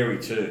is scary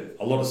too.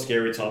 A lot of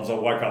scary times. I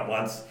woke up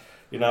once.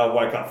 You know, I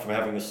woke up from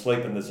having a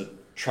sleep, and there's a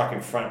truck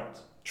in front,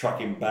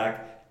 truck in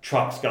back,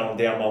 trucks going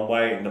down one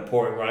way in the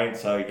pouring rain.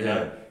 So you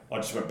know, I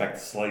just went back to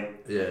sleep.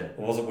 Yeah. It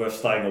wasn't worth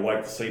staying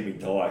awake to see me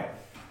die.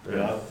 You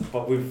know,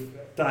 but we've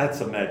had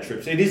some mad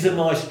trips. It is a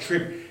nice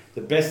trip. The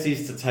best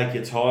is to take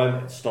your time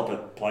and stop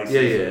at places.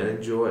 Yeah, and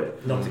enjoy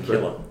it. Not to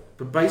kill it.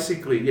 But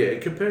basically, yeah,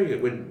 comparing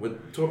it when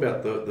talking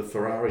about the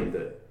Ferrari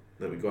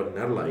that we got in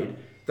Adelaide,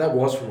 that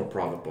was from a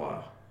private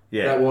buyer.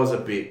 Yeah. That was a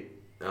bit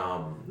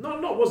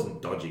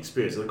wasn't dodgy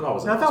experience. The guy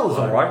was No, that was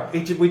all right.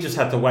 We just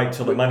had to wait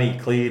till the money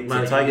cleared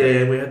to take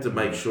it. Yeah, we had to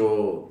make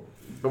sure,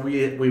 but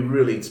we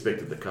really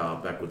inspected the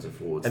car backwards and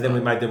forwards. And then we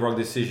made the wrong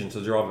decision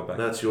to drive it back.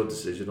 That's your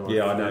decision.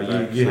 Yeah, I know.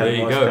 Back. You had There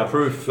you a nice go, car.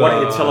 proof, Why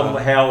don't you tell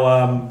them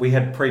how we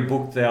had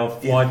pre-booked our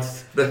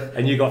flights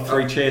and you got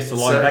 3 chairs to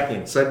lie back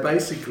in? So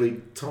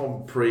basically,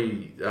 Tom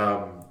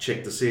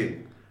checked us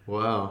in.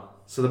 Wow.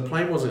 So the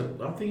plane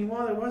wasn't. I'm thinking,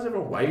 why is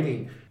everyone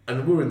waiting?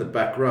 And we were in the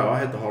back row. I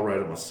had the whole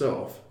row to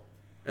myself,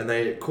 and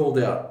they called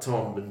out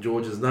Tom and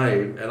George's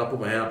name, and I put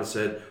my hand up and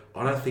said,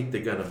 "I don't think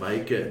they're going to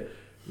make it."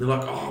 And they're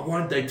like, "Oh, why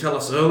didn't they tell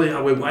us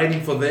earlier? We're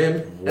waiting for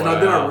them." And then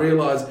I Wow.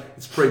 realised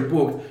it's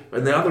pre-booked.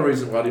 And the other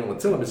reason why I didn't want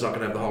to tell them is so I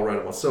can have the whole row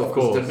to myself. Of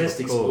course, Because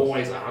domestic's of course.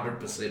 always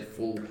 100%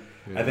 full.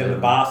 And then the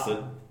bastard,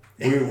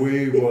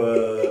 we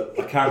were,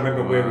 I can't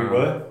remember where we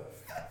were,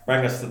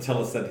 rang us to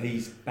tell us that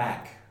he's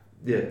back.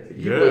 Yeah,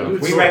 Yeah.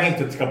 We rang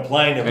him to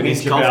complain and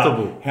he's bitch about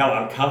comfortable.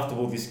 how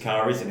uncomfortable this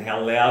car is and how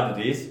loud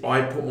it is.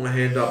 I put my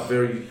hand up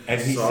very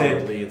And he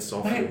silently said, and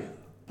softly. "Mate,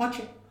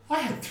 but I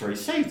had 3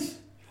 seats.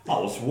 I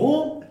was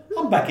warm.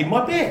 I'm back in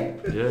my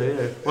bed."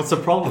 Yeah. What's the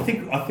I problem?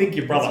 think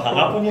your brother hung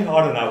up on you. I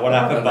don't know what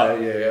happened, but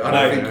I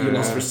don't think you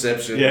lost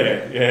reception.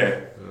 yeah.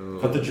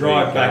 But the there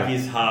drive you back go.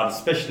 is hard,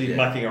 especially Yeah.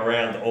 mucking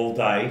around all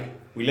day.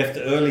 We left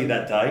early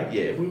that day.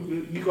 Yeah,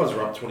 you guys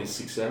are up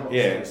 26 hours,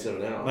 Yeah.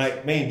 27 hours.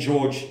 Mate, me and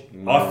George,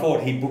 I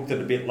thought he booked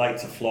it a bit late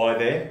to fly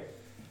there,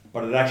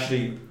 but it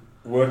actually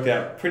worked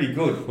out pretty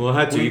good. Well, I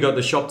had to. We- You got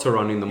the shop to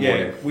run in the Yeah,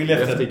 morning. we left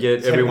You have at to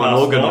get 10 everyone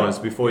past organised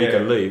 9. before you Yeah.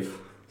 can leave.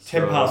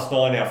 10 So, past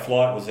 9 our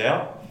flight was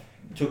out.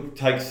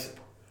 Takes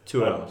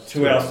 2 hours.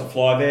 2 hours to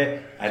fly there,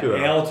 an 2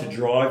 hour to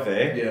drive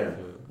there. Yeah.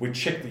 We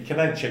checked. You can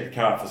only check the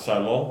car out for so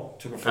long.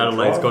 Took it for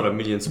Adelaide's a drive. got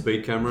 1,000,000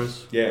 speed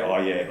cameras. Yeah, Oh,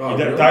 you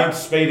really? don't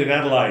speed in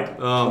Adelaide.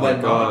 Oh Are my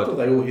they marked or god.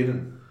 are they all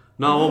hidden?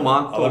 No, all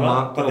marked, Oh, all they're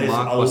marked, marked, but all there's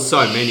marked. a Oh, so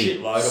many,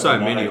 shitload of so them,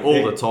 many, mate. all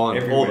They're the time, all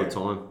everywhere. the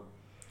time,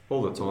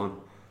 all the time.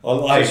 Well,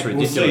 It's we'll see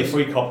ridiculous. if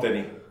we copped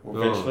any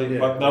eventually. yeah.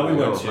 But no, we Oh,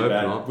 weren't I too hope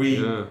bad. not. We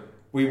Yeah.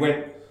 we went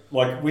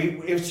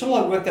it was sort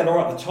of like worked out all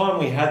right. The time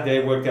we had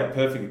there worked out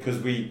perfectly because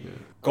we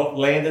got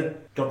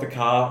the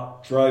car,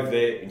 drove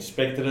there,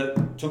 inspected it,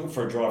 took it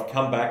for a drive,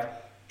 come back,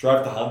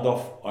 drove to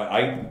Hundoff. I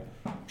ate,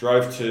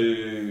 drove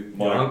to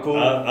my Your uncle?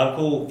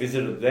 uncle,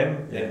 visited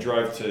them, Yeah. then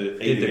drove to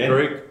Hit eat the again.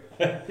 creek.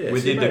 Yeah, We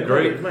so did mate, the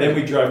Greek. mate, Then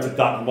we drove to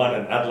Dutton 1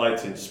 and Adelaide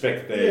to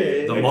inspect Yeah,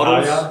 the their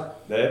models. car yard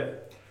there.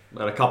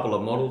 Had a couple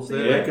of models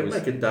there. Yeah, It was-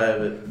 make a day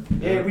of it.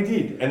 Yeah, we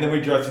did. And then we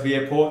drove to the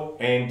airport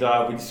and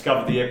we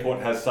discovered the airport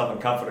has Southern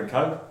Comfort and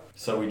Coke.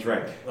 So we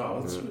drank. Oh,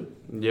 that's good.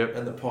 Yep.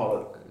 And the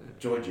pilot,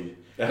 Georgie.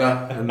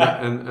 No.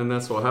 And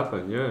that's what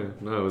happened. Yeah.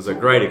 No, it was a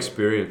great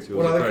experience. It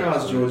was What a other great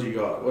cars, experience. Georgie,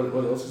 got?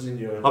 What else is in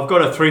your... I've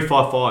got a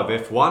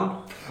 355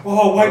 F1.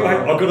 Oh, wait,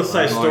 I've got to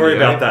say a story 98.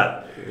 about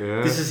that.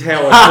 Yeah. This is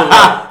how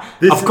I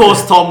Of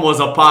course, Tom was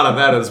a part of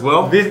that as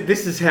well.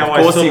 This is how Of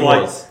I course sort he of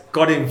like was.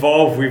 got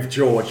involved with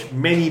George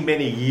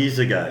many years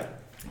ago.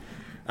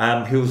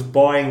 He was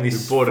buying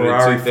this We bought it in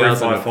Ferrari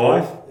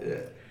 2004. 355 Yeah.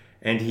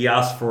 and he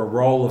asked for a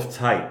roll of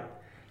tape.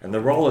 And the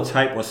roll of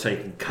tape was so he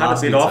can cut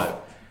Masking a bit off tape.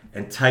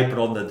 and tape it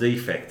on the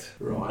defect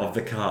Right. of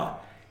the car.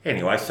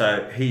 Anyway,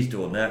 so he's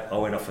doing that. I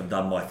went off and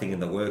done my thing in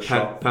the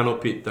workshop. Panel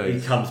pit He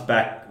days. comes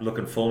back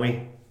looking for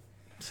me.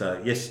 So,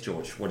 yes,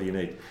 George, what do you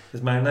need? He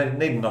says, mate, I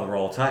need another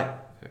roll of tape.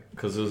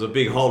 Because there was a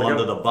big hole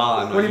under the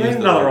bar. And What do you I mean used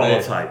it another all roll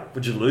of there. tape?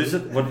 Would you lose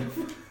it? What?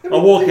 I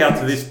walk out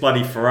to this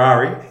bloody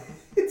Ferrari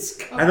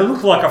and it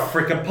looked like a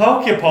freaking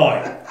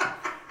porcupine.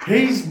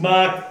 He's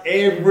marked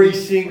every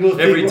single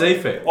thing. Every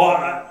defect.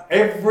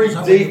 Every Is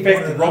that what you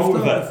defect bought it wrong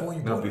with after or it. before you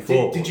No, bought it?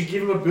 before. Did you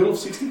give him a bill of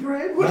 60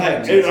 grand? What Mate,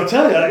 happened? I'll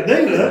tell you, I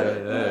needed Yeah,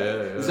 it.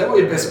 yeah. Is that what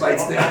your best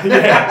mates now? Yeah.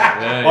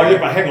 Yeah, Oh yeah. yeah,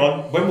 but hang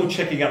on. When we were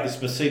checking out this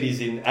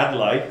Mercedes in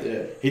Adelaide,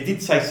 Yeah. he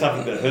did say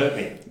something that hurt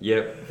me.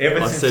 Yep. Ever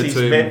I since said he's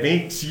to him- met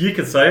me, so you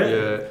can say it.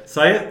 Yeah.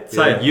 Say it.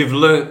 Say Yeah,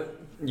 it.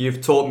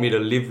 you've taught me to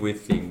live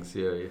with things.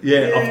 Yeah,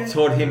 yeah. Yeah, I've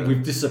taught him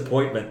with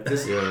disappointment.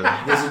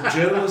 Yeah. There's a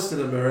journalist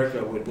in America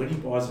when he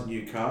buys a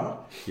new car,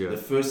 Yeah. the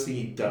first thing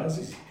he does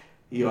is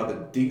he either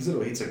digs it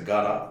or hits a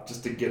gutter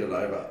just to get it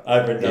over.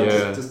 Over and done.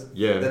 Yeah. Just-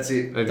 Yeah. that's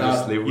it. And Done.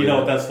 just live You with know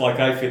it. what that's like,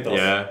 Fittos?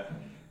 Yeah.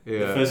 The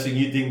Yeah. first thing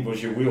you did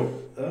was your wheel.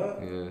 Yeah.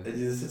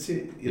 That's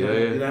it. Yeah, yeah.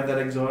 You don't have that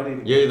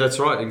anxiety. Yeah, that's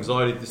right.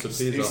 Anxiety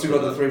disappears. You still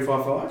after got the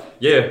 355? that.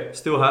 Yeah,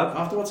 still have.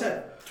 After what's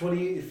that?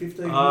 20,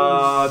 15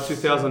 years?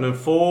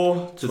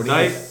 2004 to 20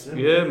 date. years.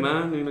 Yeah,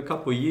 man. In a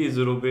couple of years,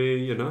 it'll be,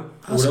 you know.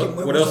 Ask What him, el-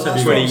 when what was else the have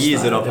last you got? time 20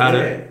 years that I've started?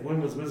 had it.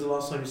 When's the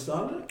last time you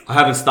started it? I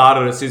haven't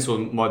started it since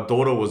when my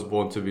daughter was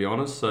born, to be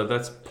honest. So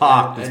that's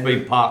parked. It's And been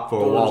your parked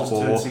for a Daughter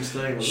while. just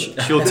turned For 16, was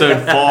it? she'll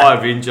turn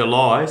 5 in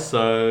July.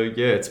 So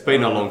yeah, it's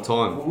been a long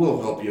time.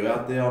 We'll help you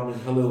out there. I mean,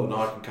 Halil and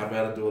I can come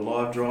out and do a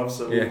live drive.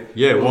 So Yeah.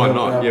 Yeah, we'll why help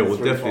not? out Yeah, with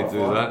we'll definitely do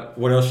 355. that.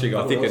 What else you I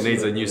got? think else it you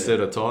needs a got new there? set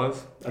of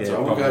tyres. That's Yeah,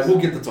 all right. probably.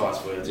 We'll get the tyres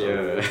for you.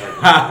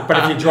 Yeah. But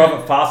if you drive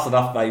it fast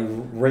enough, they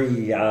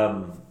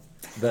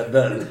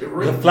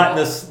the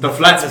flatness The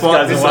flat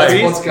spot goes disappears.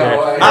 away. Let's go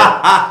away.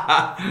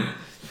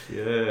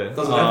 Yeah.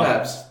 Doesn't have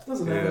abs.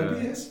 Doesn't have yeah.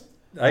 ABS.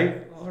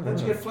 Hey, How'd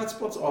you get flat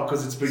spots? Oh,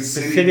 because it's been It's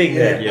been sitting, sitting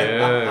there.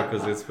 Yeah,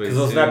 because it's been. 'Cause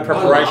there was no sitting-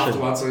 preparation. I laughed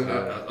once.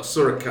 I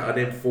saw an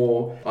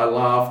M4. I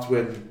laughed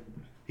when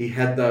he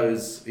had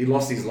those. He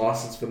lost his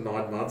license for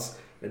 9 months,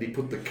 and he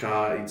put the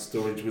car in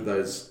storage with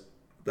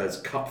those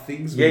cup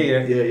things. Yeah, yeah.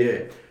 yeah.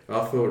 And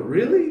I thought,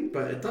 really?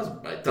 But it does.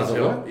 It does Does it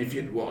help. If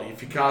your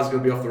car's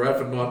going to be off the road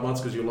for 9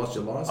 months because you lost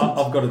your license.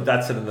 I've got a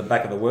Datsun in the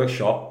back of the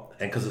workshop,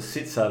 and because it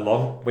sits so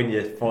long, when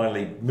you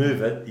finally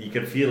move it, you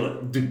can feel it.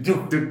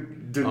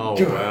 Oh,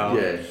 wow.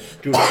 Yeah.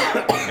 Good.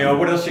 Now,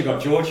 what else you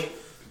got, George?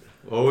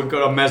 Well, we've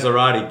got a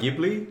Maserati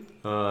Ghibli,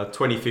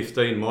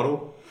 2015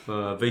 model,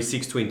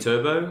 V6 twin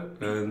turbo,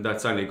 and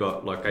that's only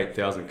got like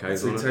 8,000 It's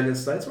k's the on it. Italian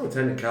States or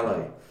Italian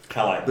Calais?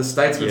 Calais. The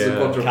Statesman's Yeah. have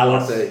got to Calais.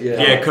 report that. Yeah.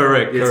 Yeah,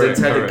 correct. It's correct,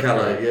 Italian correct,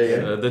 Calais.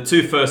 correct. Yeah. The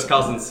two first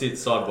cousins sit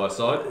side by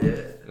side, Yeah.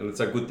 and it's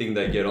a good thing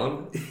they get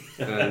on.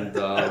 And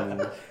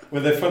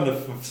Well, they're from the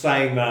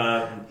same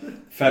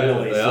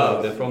family. they so-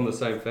 are. They're from the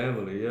same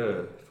family,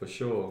 yeah, for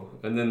sure.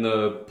 And then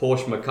the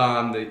Porsche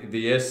Macan,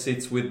 the S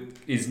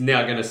is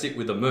now going to sit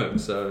with the Merc,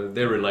 so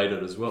they're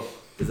related as well.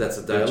 Because that's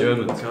a The daily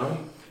Germans. car.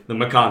 The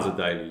Macans are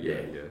daily, yeah.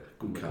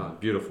 Good Macan. car.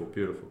 Beautiful,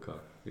 beautiful car,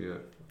 yeah.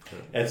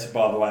 That's,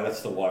 by the way,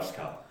 that's the wife's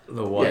car.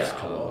 The wife's Yeah,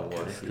 car, oh, the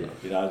wife's okay. car.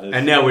 You know, there's-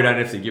 And now we don't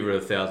have to give her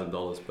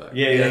 $1,000 back.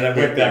 yeah, that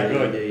worked out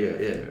good.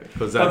 Yeah.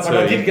 Because But, that's but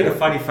I her did get a import.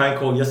 funny phone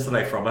call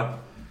yesterday from her,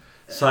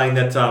 saying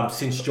that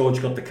since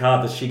George got the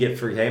car, does she get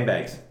 3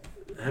 handbags?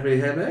 How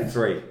many handbags?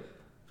 3.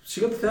 She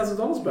got the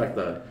 $1,000 back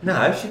though.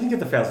 No, she didn't get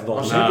the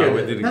 $1,000. Oh, she No, get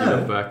we it. didn't No. give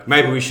it back.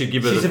 Maybe we should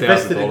give her She's the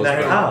invested in $1,000 that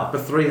back. car.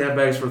 But 3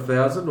 handbags for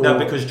 1,000? No,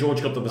 because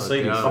George got the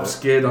Mercedes. Yeah. I'm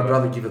scared. I'd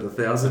rather give her the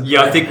 1,000.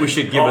 Yeah, I think we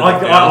should give her I-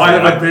 the I-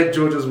 $1,000. I met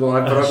George's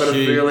wife, but I've got a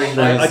She- feeling I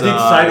that. did say to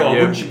her, yeah.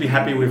 wouldn't you be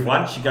happy with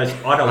one? She goes,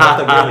 I don't want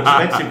the real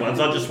expensive ones.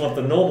 I just want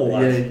the normal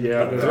ones.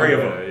 Yeah. But 3 of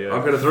them. Yeah.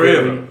 I've got a 3 of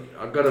feeling. them.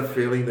 I've got a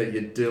feeling that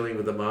you're dealing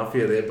with the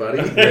mafia there, buddy.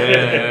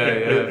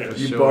 Yeah, for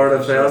You sure, borrowed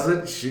for sure.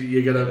 1,000.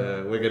 You're gonna.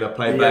 Yeah, we're gonna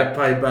pay You back.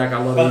 gotta pay back a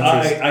lot But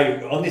of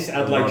interest. on this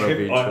Adelaide lot of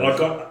trip, I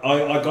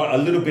interest. got a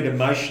little bit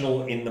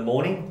emotional in the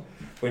morning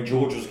when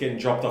George was getting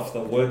dropped off at the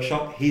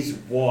workshop. His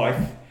wife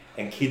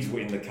and kids were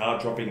in the car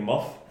dropping him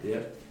off. Yeah.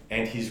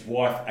 And his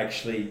wife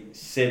actually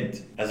said,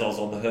 as I was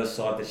on her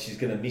side, that she's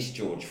going to miss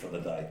George for the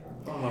day.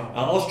 Oh.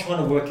 I was trying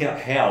to work out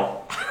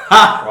how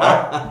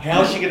Right?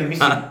 How is she going to miss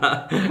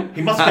him?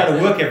 He must go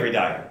to work every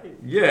day.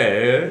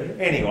 Yeah.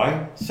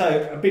 Anyway,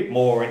 so a bit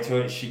more into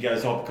it, she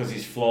goes, oh, because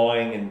he's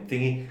flying and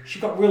thingy. She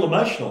got real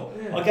emotional.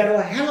 Yeah. I go to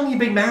her, how long have you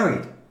been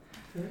married?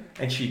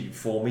 And she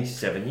informed me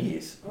 7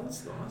 years. Oh,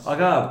 that's nice. I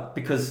go,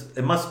 because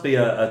it must be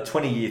a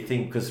 20-year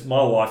thing, because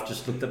my wife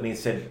just looked at me and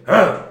said,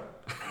 "Huh."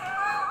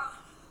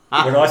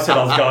 When I said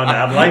I was going to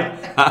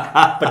Adelaide.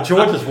 But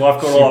George's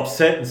wife got all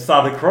upset and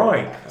started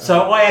crying.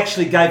 So I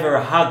actually gave her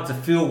a hug to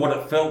feel what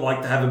it felt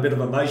like to have a bit of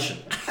emotion.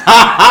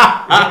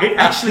 It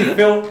actually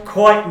felt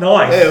quite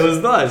nice. Yeah, it was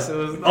nice. It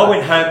was nice. I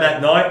went home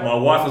that night, my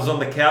wife was on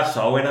the couch,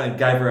 so I went and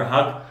gave her a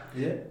hug.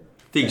 Yeah.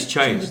 Things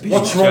changed.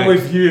 What's wrong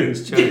with you?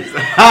 Things changed.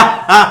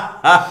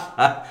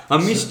 I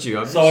missed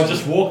you. So I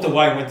just walked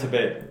away and went to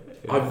bed.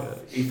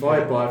 If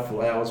I buy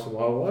flowers for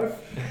my wife,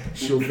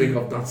 she'll think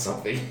I've done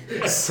something.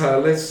 So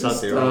let's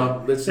just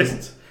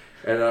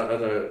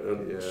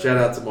shout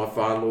out to my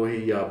father-in-law.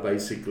 He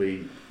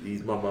basically,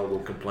 my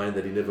mother-in-law complained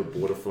that he never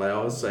bought her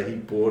flowers, so he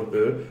bought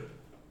her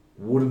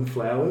wooden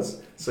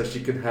flowers so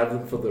she could have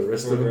them for the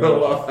rest of her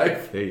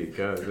life. There you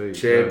go.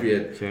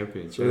 Champion.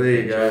 So there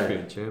you go.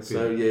 Champion.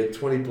 So yeah,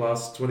 20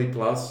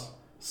 plus,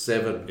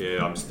 7.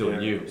 Yeah, I'm still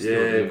new.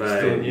 Yeah,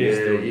 mate.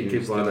 Yeah, you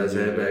keep buying those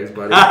handbags,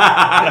 buddy.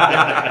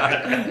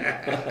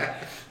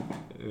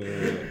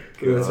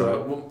 That's all right.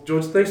 Well,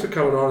 George, thanks for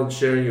coming on and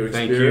sharing your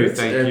experience.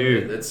 Thank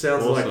you. It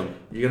sounds awesome. like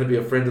you're going to be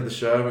a friend of the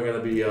show. We're going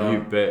to be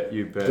you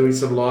bet. doing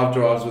some live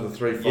drives with the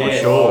 3-5.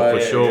 Yeah,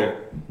 for sure. Yeah.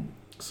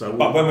 So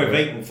but when we've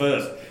eaten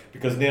first,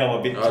 because now I'm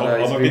a bit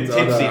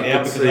tipsy now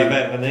because I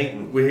haven't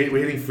eaten. We're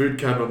hitting food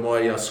coma.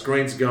 My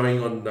screen's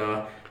going on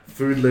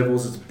food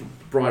levels. It's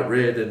bright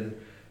red and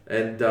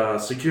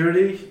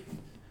security.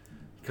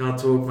 Can't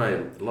talk,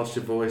 mate. Lost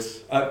your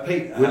voice.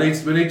 Pete, we need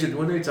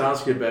to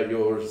ask you about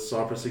your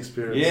Cyprus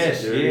experience.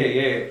 Yes,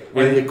 yeah.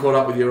 Whether you caught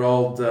up with your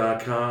old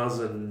cars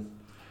and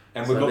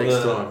we've so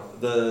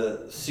got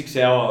the 6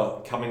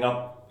 hour coming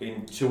up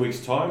in 2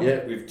 weeks' time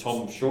with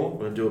Tom Shaw. We're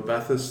going to do a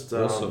Bathurst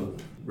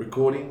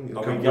recording.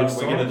 We're going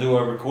to do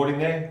a recording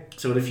there.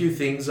 So with a few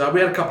things, we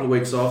had a couple of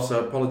weeks off,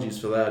 so apologies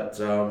for that.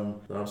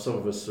 Some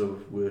of us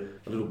were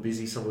a little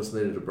busy, some of us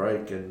needed a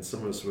break, and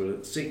some of us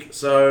were sick.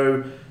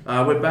 So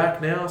we're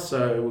back now,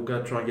 so we're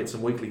going to try and get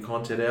some weekly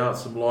content out,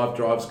 some live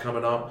drives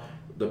coming up.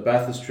 The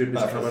Bathurst trip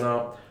is coming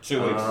up.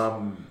 2 weeks.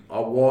 I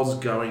was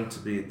going to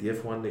be at the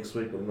F1 next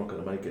week, but I'm not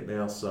going to make it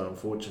now, so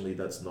unfortunately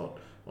that's not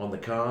on the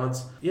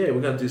cards. Yeah, we're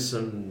going to do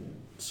some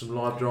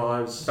live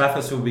drives.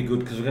 Bathurst will be good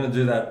because we're going to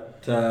do that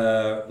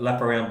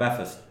lap around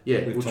Bathurst.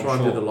 Yeah, we'll try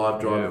and do the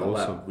live drive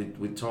awesome. lap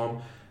with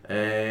Tom,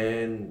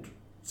 and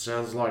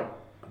sounds like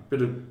a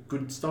bit of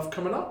good stuff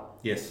coming up.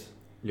 Yes.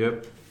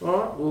 Yep. All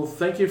right. Well,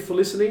 thank you for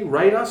listening.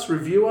 Rate us,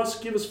 review us,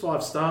 give us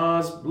 5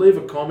 stars, leave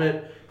a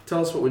comment,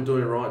 tell us what we're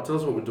doing right, tell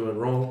us what we're doing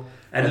wrong,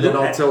 and then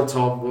I'll tell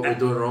Tom what we're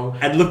doing wrong.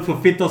 And look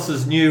for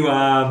Fitos's new.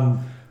 I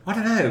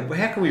don't know.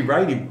 How can we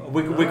rate him?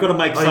 We've got to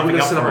make something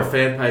up set for up a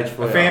fan page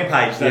for a fan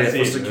page. That's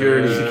for it.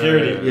 security.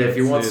 Security. Yeah, if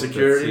you want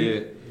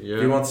security, yeah.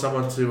 if you want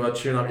someone to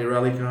tune up your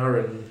rally car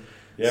and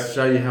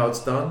show you how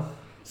it's done.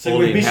 So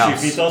we miss you,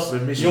 Fitos. We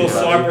miss your you,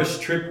 Cyprus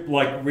trip,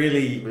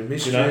 really. We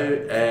missed you,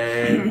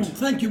 and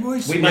thank you,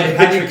 boys. We made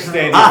Patrick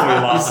stand up for you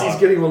last time. He's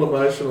getting all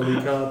emotional.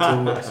 He can't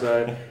talk.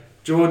 So,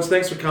 George,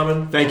 thanks for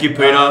coming. Thank you,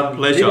 Peter.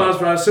 Pleasure. Emails,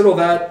 bro. Said all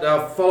that.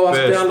 Follow us,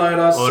 download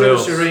us, What send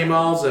else? us your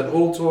emails at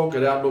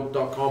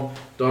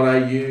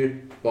alltalk@outlook.com.au.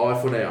 Bye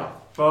for now.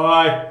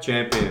 Bye.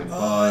 Champion.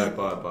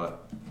 Bye.